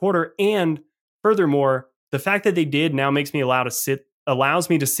fourth quarter. And furthermore, the fact that they did now allows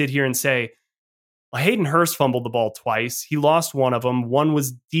me to sit here and say, well, Hayden Hurst fumbled the ball twice. He lost one of them. One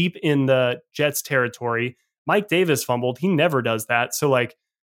was deep in the Jets territory. Mike Davis fumbled. He never does that. So like,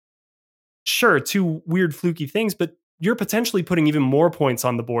 sure, 2 weird fluky things, but you're potentially putting even more points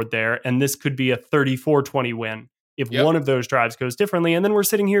on the board there. And this could be a 34-20 win if one of those drives goes differently. And then we're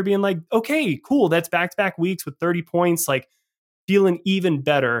sitting here being like, okay, cool. That's back-to-back weeks with 30 points, like feeling even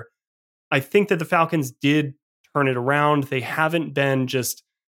better. I think that the Falcons did turn it around. They haven't been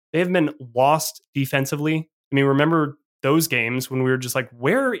lost defensively. I mean, remember those games when we were just like,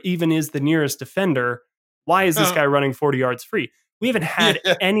 where even is the nearest defender? Why is this guy running 40 yards free? We haven't had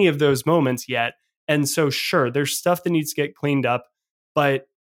any of those moments yet. And so, sure, there's stuff that needs to get cleaned up, but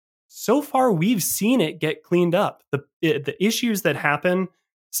so far we've seen it get cleaned up. The issues that happen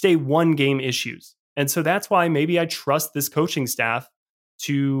stay one game issues. And so that's why maybe I trust this coaching staff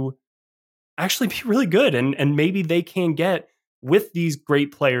to actually be really good. And maybe they can get with these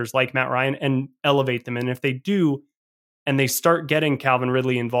great players like Matt Ryan and elevate them. And if they do, and they start getting Calvin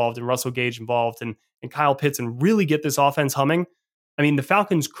Ridley involved and Russell Gage involved and Kyle Pitts and really get this offense humming, I mean, the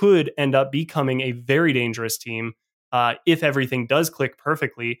Falcons could end up becoming a very dangerous team if everything does click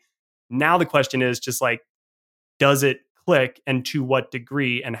perfectly. Now the question is just like, does it click, and to what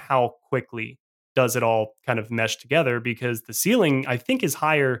degree, and how quickly does it all kind of mesh together? Because the ceiling, I think, is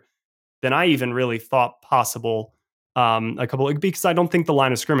higher than I even really thought possible because I don't think the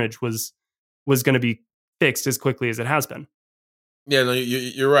line of scrimmage was going to be fixed as quickly as it has been. Yeah, no,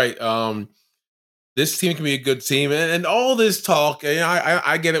 you're right. This team can be a good team, and all this talk. And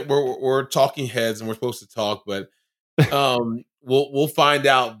I get it. We're talking heads, and we're supposed to talk, but we'll find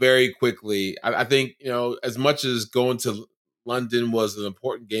out very quickly. I think, as much as going to London was an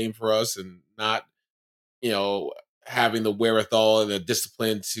important game for us, and not having the wherewithal and the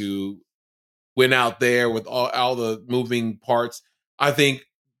discipline to win out there with all the moving parts, I think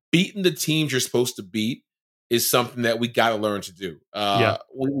beating the teams you're supposed to beat is something that we got to learn to do.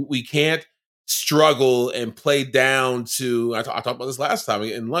 We can't struggle and play down to, I talked about this last time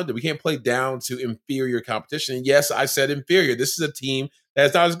in London, we can't play down to inferior competition. And yes, I said inferior. This is a team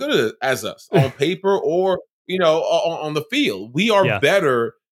that's not as good as us on paper or, on the field. We are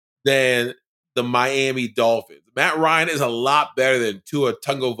better than the Miami Dolphins. Matt Ryan is a lot better than Tua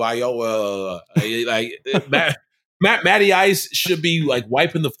Tagovailoa. Matty Ice should be like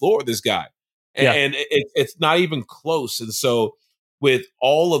wiping the floor with this guy. And it's not even close. And so with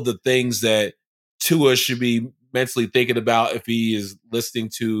all of the things that Tua should be mentally thinking about if he is listening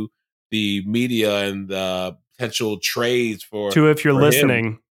to the media and the potential trades for Tua, if you're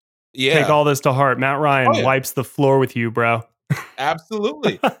listening, take all this to heart. Matt Ryan wipes the floor with you, bro.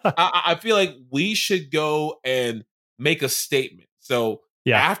 Absolutely. I feel like we should go and make a statement. So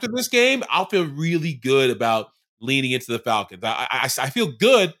after this game, I'll feel really good about leaning into the Falcons. I feel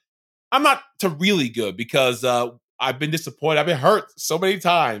good. I'm not to really good because I've been disappointed. I've been hurt so many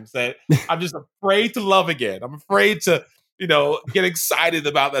times that I'm just afraid to love again. I'm afraid to, get excited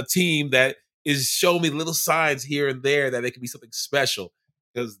about a team that is show me little signs here and there that they can be something special,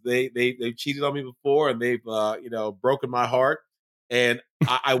 because they've cheated on me before, and they've broken my heart, and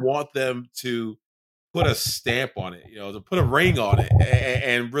I want them to put a stamp on it, to put a ring on it,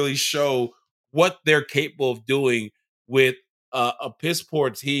 and really show what they're capable of doing with a piss poor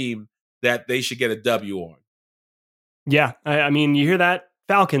team that they should get a W on. Yeah, I mean, you hear that,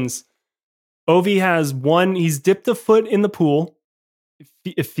 Falcons. Ovi has one. He's dipped a foot in the pool.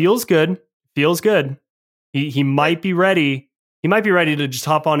 It feels good. Feels good. He might be ready. He might be ready to just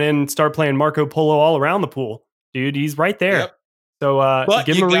hop on in and start playing Marco Polo all around the pool, dude. He's right there. Yep. So but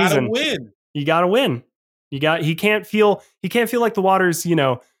give him a reason. Win. You got to win. He can't feel like the water's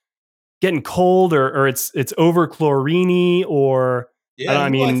getting cold or it's over chlorine or yeah.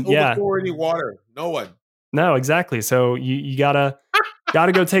 Over chlorine water. No one. No, exactly. So you gotta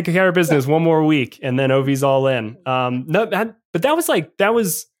go take care of business one more week, and then Ovi's all in.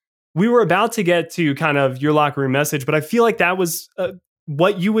 We were about to get to kind of your locker room message, but I feel like that was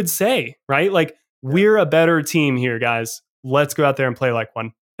what you would say, right? Like, we're a better team here, guys. Let's go out there and play like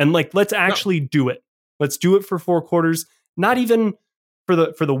one, and let's actually do it. Let's do it for 4 quarters, not even for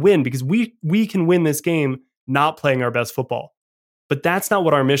the win, because we can win this game not playing our best football. But that's not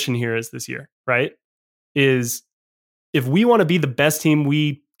what our mission here is this year, right? Is if we want to be the best team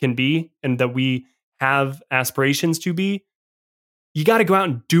we can be and that we have aspirations to be, you got to go out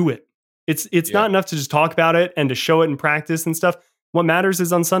and do it. It's not enough to just talk about it and to show it in practice and stuff. What matters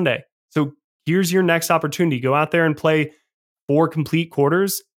is on Sunday. So here's your next opportunity. Go out there and play 4 complete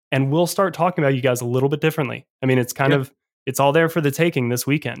quarters, and we'll start talking about you guys a little bit differently. I mean, it's kind of, it's all there for the taking this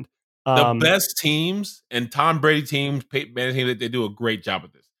weekend. The best teams and Tom Brady teams, Peyton Manning teams, they do a great job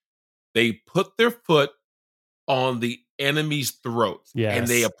of this. They put their foot on the enemy's throats, and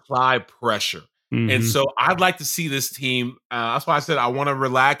they apply pressure. Mm-hmm. And so I'd like to see this team. That's why I said I want to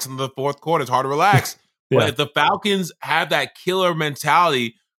relax in the fourth quarter. It's hard to relax. But if the Falcons have that killer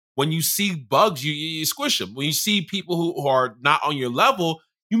mentality, when you see bugs, you squish them. When you see people who are not on your level,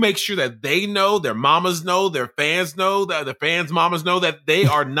 you make sure that they know, their mamas know, their fans know, that the fans' mamas know that they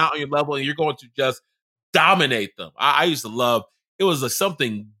are not on your level, and you're going to just dominate them. I used to love, it was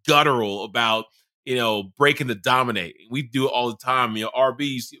something guttural about, breaking the dominate. We do it all the time.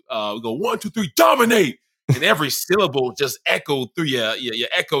 RBs, we go 1, 2, 3, dominate. And every syllable just echoed through your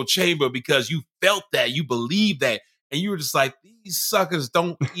echo chamber because you felt that, you believed that. And you were just like, these suckers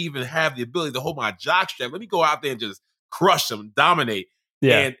don't even have the ability to hold my jockstrap. Let me go out there and just crush them, dominate.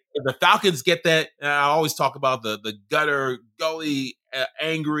 Yeah. And if the Falcons get that, and I always talk about the gutter, gully,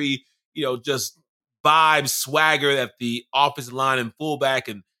 angry, just vibe, swagger that the offensive line and fullback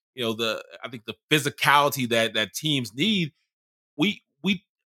and, I think the physicality that teams need, we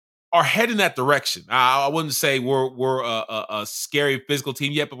are heading that direction. I wouldn't say we're a scary physical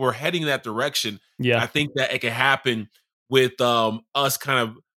team yet, but we're heading in that direction. Yeah, I think that it can happen with us kind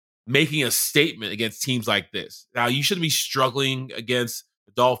of making a statement against teams like this. Now, you shouldn't be struggling against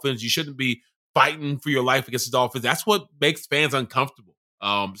the Dolphins. You shouldn't be fighting for your life against the Dolphins. That's what makes fans uncomfortable.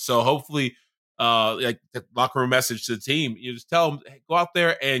 So hopefully, like the locker room message to the team, you just tell them, hey, go out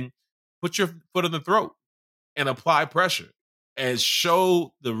there and put your foot in the throat and apply pressure. And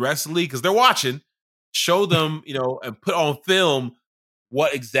show the rest of the league, because they're watching, show them, and put on film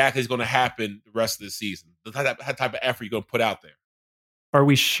what exactly is going to happen the rest of the season. The type of effort you're going to put out there. Are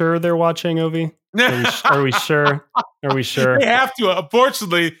we sure they're watching, Ovi? Are we sure? Are we sure? They have to.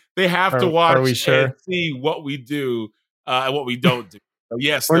 Unfortunately, they have to watch and see what we do and what we don't do. So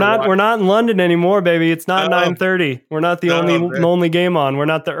yes, we're not in London anymore, baby. It's not 9:30. We're not the only game on. We're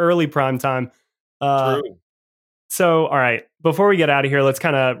not the early prime time. True. So, all right, before we get out of here, let's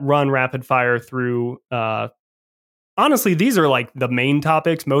kind of run rapid fire through. Honestly, these are like the main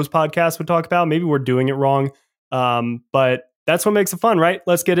topics most podcasts would talk about. Maybe we're doing it wrong, but that's what makes it fun, right?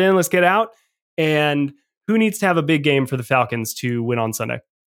 Let's get in, let's get out. And who needs to have a big game for the Falcons to win on Sunday?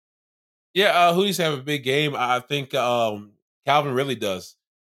 Yeah, who needs to have a big game? I think Calvin really does.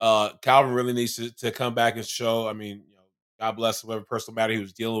 Calvin really needs to come back and show. I mean, God bless whatever personal matter he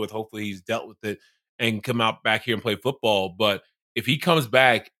was dealing with. Hopefully he's dealt with it and come out back here and play football. But if he comes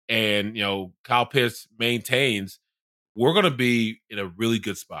back and, Kyle Pitts maintains, we're going to be in a really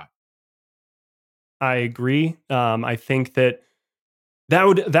good spot. I agree. I think that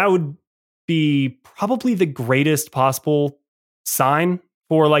would be probably the greatest possible sign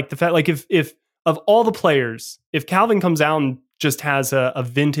for like the fact, like if of all the players, if Calvin comes out and just has a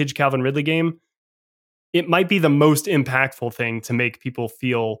vintage Calvin Ridley game, it might be the most impactful thing to make people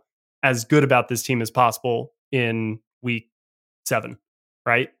feel as good about this team as possible in week 7,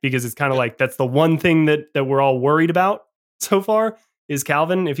 right? Because it's kind of like, that's the one thing that we're all worried about so far is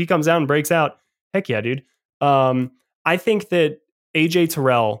Calvin. If he comes out and breaks out, heck yeah, dude. I think that AJ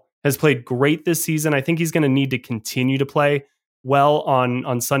Terrell has played great this season. I think he's going to need to continue to play well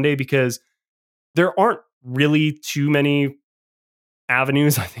on Sunday because there aren't really too many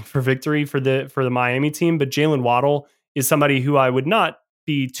avenues, I think, for victory for the Miami team. But Jalen Waddle is somebody who I would not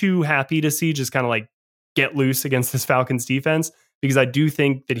be too happy to see just kind of like get loose against this Falcons defense, because I do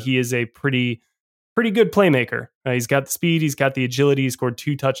think that he is a pretty good playmaker. He's got the speed, he's got the agility. He scored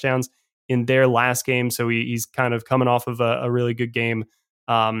 2 touchdowns in their last game, so he's kind of coming off of a really good game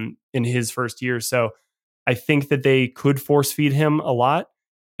in his first year. So I think that they could force feed him a lot,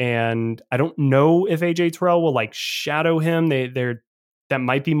 and I don't know if AJ Terrell will like shadow him. That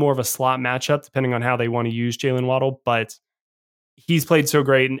might be more of a slot matchup depending on how they want to use Jalen Waddle, but he's played so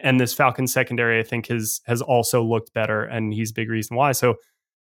great, and this Falcons secondary, I think, has also looked better, and he's a big reason why. So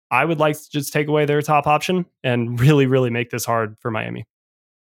I would like to just take away their top option and really, really make this hard for Miami.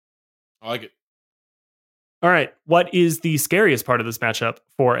 I like it. All right. What is the scariest part of this matchup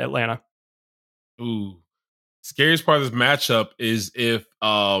for Atlanta? Ooh. Scariest part of this matchup is if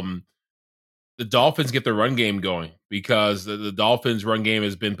the Dolphins get their run game going, because the Dolphins' run game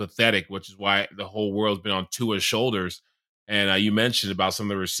has been pathetic, which is why the whole world's been on Tua's shoulders. And you mentioned about some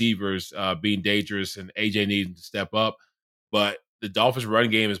of the receivers being dangerous and AJ needing to step up. But the Dolphins' run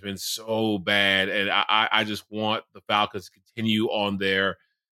game has been so bad. And I just want the Falcons to continue on their,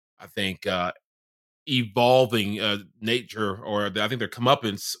 I think, evolving nature, or I think their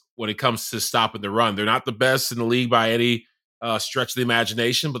comeuppance when it comes to stopping the run. They're not the best in the league by any stretch of the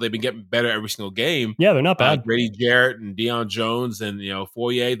imagination, but they've been getting better every single game. Yeah, they're not bad. Grady Jarrett and Deion Jones and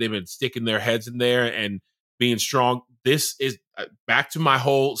Foye, they've been sticking their heads in there and being strong. This is back to my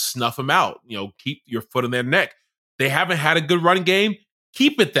whole snuff them out. Keep your foot in their neck. They haven't had a good run game.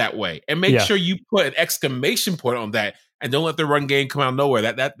 Keep it that way, and make sure you put an exclamation point on that, and don't let the run game come out of nowhere.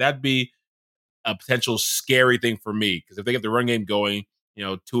 That'd be a potential scary thing for me, because if they get the run game going,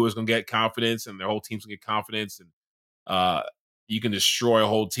 Tua's gonna get confidence, and their whole team's gonna get confidence, and you can destroy a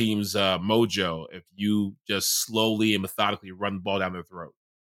whole team's mojo if you just slowly and methodically run the ball down their throat.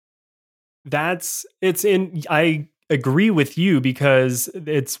 I agree with you, because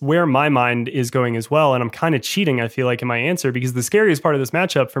it's where my mind is going as well. And I'm kind of cheating, I feel like, in my answer, because the scariest part of this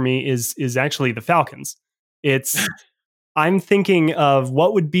matchup for me is actually the Falcons. I'm thinking of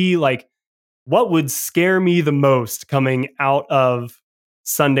what would scare me the most coming out of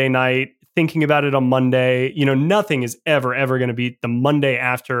Sunday night, thinking about it on Monday. Nothing is ever going to beat the Monday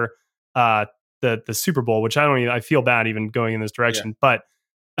after the Super Bowl, which I feel bad even going in this direction, but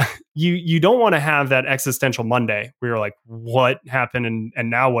you don't want to have that existential Monday where you're like, what happened? And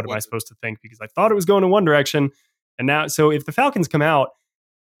now what am I supposed to think? Because I thought it was going in one direction. And now, so if the Falcons come out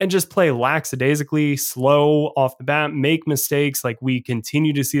and just play lackadaisically, slow off the bat, make mistakes, like we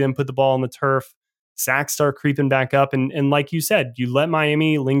continue to see them put the ball on the turf, sacks start creeping back up. And like you said, you let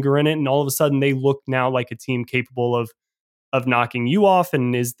Miami linger in it, and all of a sudden they look now like a team capable of knocking you off.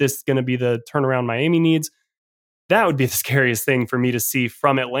 And is this going to be the turnaround Miami needs? That would be the scariest thing for me to see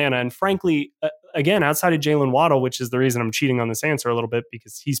from Atlanta. And frankly, again, outside of Jalen Waddle, which is the reason I'm cheating on this answer a little bit,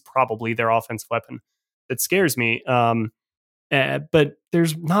 because he's probably their offensive weapon that scares me. But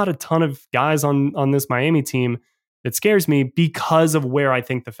there's not a ton of guys on this Miami team that scares me because of where I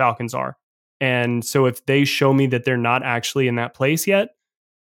think the Falcons are. And so if they show me that they're not actually in that place yet,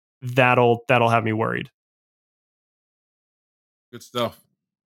 that'll have me worried. Good stuff.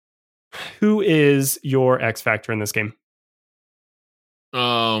 Who is your X factor in this game?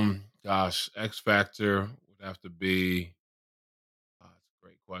 Gosh, X factor would have to be. That's a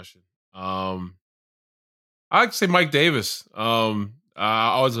great question. I like to say Mike Davis. I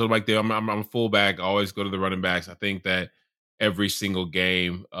always go to Mike Davis. I'm a fullback. I always go to the running backs. I think that every single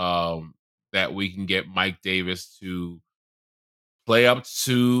game that we can get Mike Davis to play up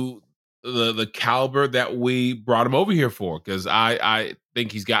to the caliber that we brought him over here for, because I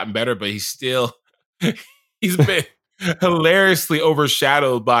think he's gotten better, but he's been hilariously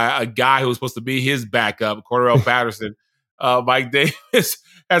overshadowed by a guy who was supposed to be his backup, Cordarrelle Patterson. Mike Davis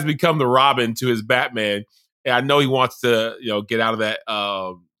has become the Robin to his Batman. And I know he wants to, get out of that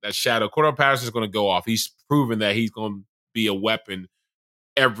shadow. Cordarrelle Patterson is going to go off. He's proven that he's going to be a weapon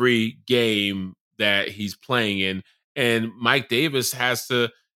every game that he's playing in. And Mike Davis has to,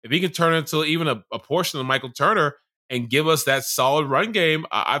 if he can turn into even a portion of Michael Turner and give us that solid run game,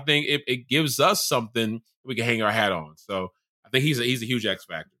 I think it gives us something we can hang our hat on. So I think he's a huge X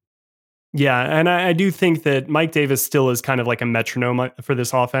factor. Yeah, and I do think that Mike Davis still is kind of like a metronome for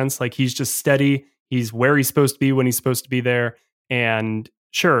this offense. Like, he's just steady. He's where he's supposed to be when he's supposed to be there. And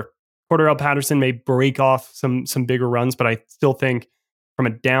sure, Cordarrelle Patterson may break off some bigger runs, but I still think from a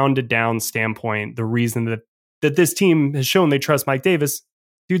down to down standpoint, the reason that this team has shown they trust Mike Davis,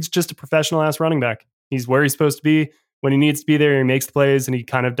 dude's just a professional ass running back. He's where he's supposed to be when he needs to be there. He makes plays and he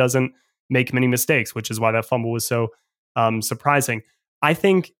kind of doesn't make many mistakes, which is why that fumble was so surprising. I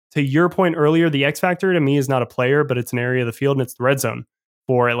think to your point earlier, the X factor to me is not a player, but it's an area of the field and it's the red zone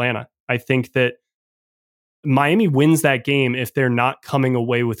for Atlanta. I think that Miami wins that game if they're not coming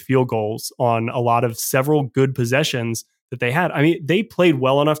away with field goals on a lot of several good possessions that they had. I mean, they played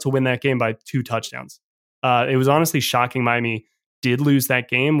well enough to win that game by 2 touchdowns. It was honestly shocking Miami did lose that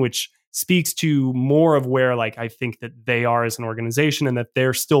game, which speaks to more of where like I think that they are as an organization and that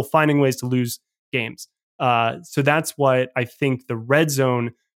they're still finding ways to lose games. So that's what I think the red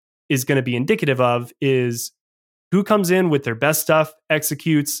zone is going to be indicative of, is who comes in with their best stuff,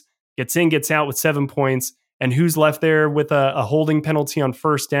 executes, gets in, gets out with 7 points, and who's left there with a holding penalty on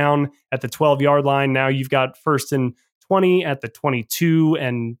first down at the 12-yard line. Now you've got 1st and 20 at the 22,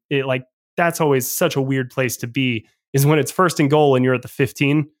 and it like that's always such a weird place to be, is when it's 1st and goal and you're at the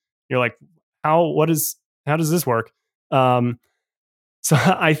 15. You're like, how does this work? So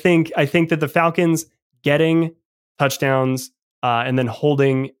I think that the Falcons getting touchdowns and then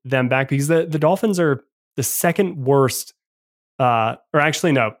holding them back, because the Dolphins are the second worst, or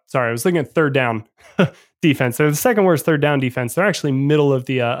actually no, sorry, I was looking at third down defense. They're the second worst third down defense. They're actually middle of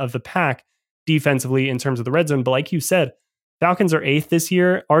the pack defensively in terms of the red zone. But like you said, Falcons are 8th this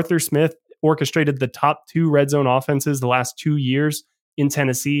year. Arthur Smith orchestrated the top 2 red zone offenses the last 2 years in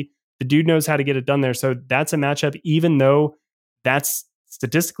Tennessee. The dude knows how to get it done there. So that's a matchup, even though that's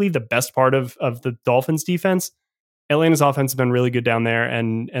statistically the best part of the Dolphins defense. Atlanta's offense has been really good down there,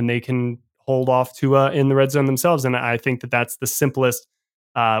 and they can hold off Tua in the red zone themselves. And I think that that's the simplest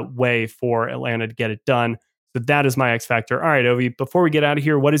way for Atlanta to get it done. So that is my X factor. All right, Ovi, before we get out of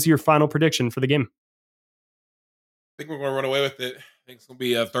here, what is your final prediction for the game? I think we're going to run away with it. I think it's going to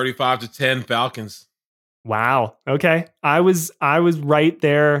be 35-10 Falcons. Wow. Okay. I was right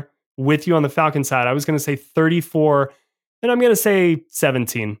there with you on the Falcon side. I was going to say 34, and I'm going to say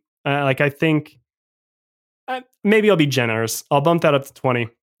 17. I think maybe I'll be generous. I'll bump that up to 20.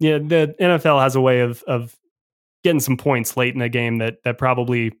 Yeah, the NFL has a way of getting some points late in a game that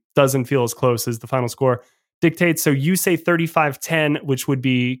probably doesn't feel as close as the final score dictates. So you say 35-10, which would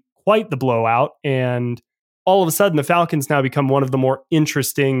be quite the blowout. And all of a sudden, the Falcons now become one of the more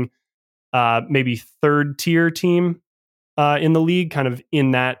interesting, maybe third tier team in the league, kind of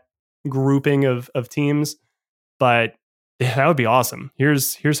in that grouping of teams. But yeah, that would be awesome.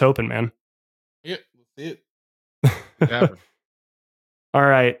 Here's hoping, man. Yeah, we'll see it. All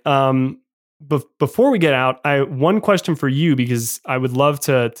right. Before we get out, one question for you, because I would love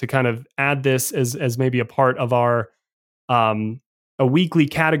to kind of add this as maybe a part of our a weekly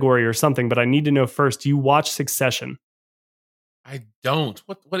category or something. But I need to know first: do you watch Succession? I don't.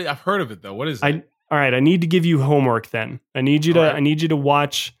 What? I've heard of it though. What is it? All right. I need to give you homework then. I need you to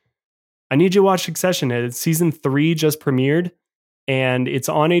watch Succession. It's season 3 just premiered, and it's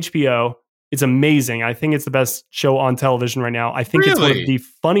on HBO. It's amazing. I think it's the best show on television right now. I think it's one of the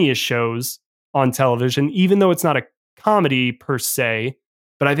funniest shows on television, even though it's not a comedy per se,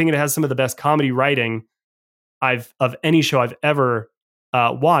 but I think it has some of the best comedy writing of any show I've ever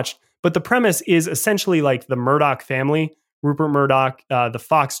watched. But the premise is essentially like the Murdoch family, Rupert Murdoch, the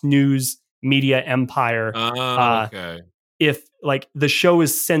Fox News media empire. Okay. If like the show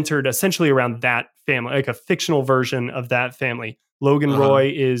is centered essentially around that family, like a fictional version of that family. Logan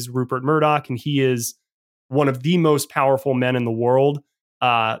Roy is Rupert Murdoch, and he is one of the most powerful men in the world.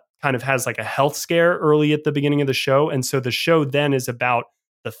 Kind of has like a health scare early at the beginning of the show. And so the show then is about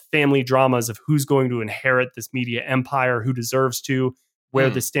the family dramas of who's going to inherit this media empire, who deserves to, where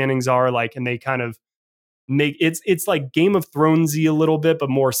the standings are like, and they kind of make it's like Game of Thronesy a little bit, but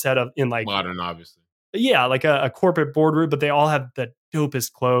more set up in like modern, obviously. Yeah, like a corporate boardroom, but they all have the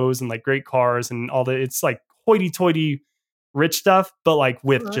dopest clothes and like great cars and all the, it's like hoity-toity rich stuff, but like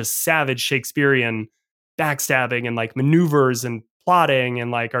with just savage Shakespearean backstabbing and like maneuvers and plotting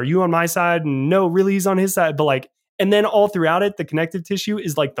and like, are you on my side? And no, really he's on his side. But like, and then all throughout it, the connective tissue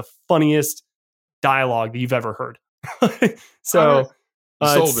is like the funniest dialogue that you've ever heard. So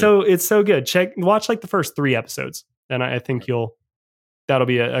it's so good. Watch like the first 3 episodes, and I think that'll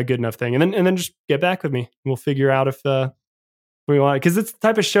be a good enough thing. And then just get back with me. We'll figure out if we want, because it's the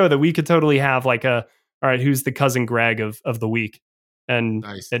type of show that we could totally have like all right, who's the cousin Greg of the week, and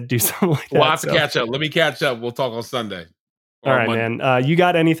do something like that. We'll have to catch up. Let me catch up. We'll talk on Sunday. All right, Monday. Man. You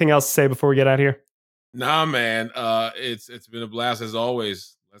got anything else to say before we get out of here? Nah, man. It's been a blast as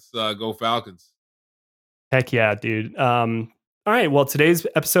always. Let's go Falcons. Heck yeah, dude. All right. Well, today's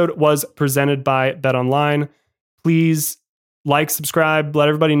episode was presented by BetOnline. Please like, subscribe, let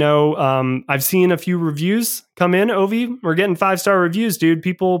everybody know. I've seen a few reviews come in. Ovi, we're getting 5-star reviews, dude.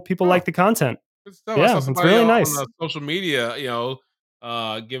 People like the content. Yeah, it's really nice. On social media,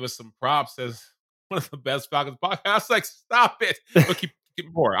 give us some props as one of the best Falcons podcasts. Like, stop it! But keep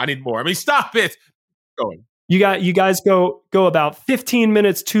more. I need more. I mean, stop it. Going. You guys go about 15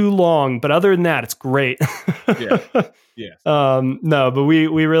 minutes too long, but other than that, it's great. Yeah. No, but we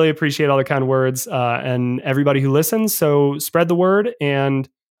really appreciate all the kind words and everybody who listens. So spread the word. And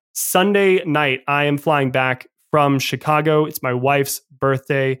Sunday night, I am flying back from Chicago. It's my wife's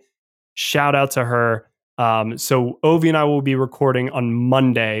birthday. Shout out to her. So Ovi and I will be recording on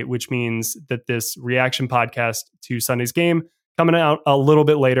Monday, which means that this reaction podcast to Sunday's game coming out a little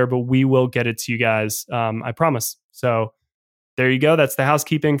bit later, but we will get it to you guys. I promise. So there you go. That's the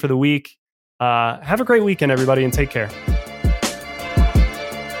housekeeping for the week. Have a great weekend, everybody, and take care.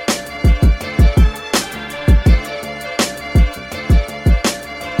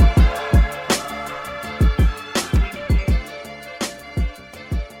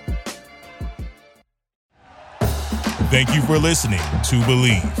 Thank you for listening to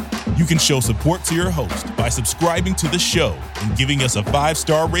Believe. You can show support to your host by subscribing to the show and giving us a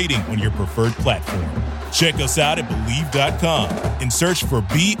 5-star rating on your preferred platform. Check us out at Believe.com and search for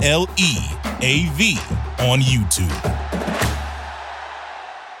BLEAV on YouTube.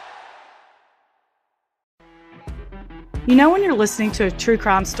 You know when you're listening to a true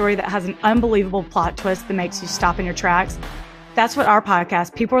crime story that has an unbelievable plot twist that makes you stop in your tracks? That's what our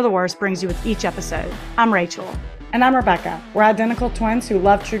podcast, People Are the Worst, brings you with each episode. I'm Rachel. And I'm Rebecca. We're identical twins who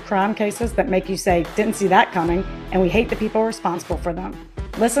love true crime cases that make you say, didn't see that coming, and we hate the people responsible for them.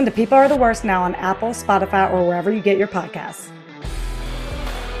 Listen to People Are the Worst now on Apple, Spotify, or wherever you get your podcasts.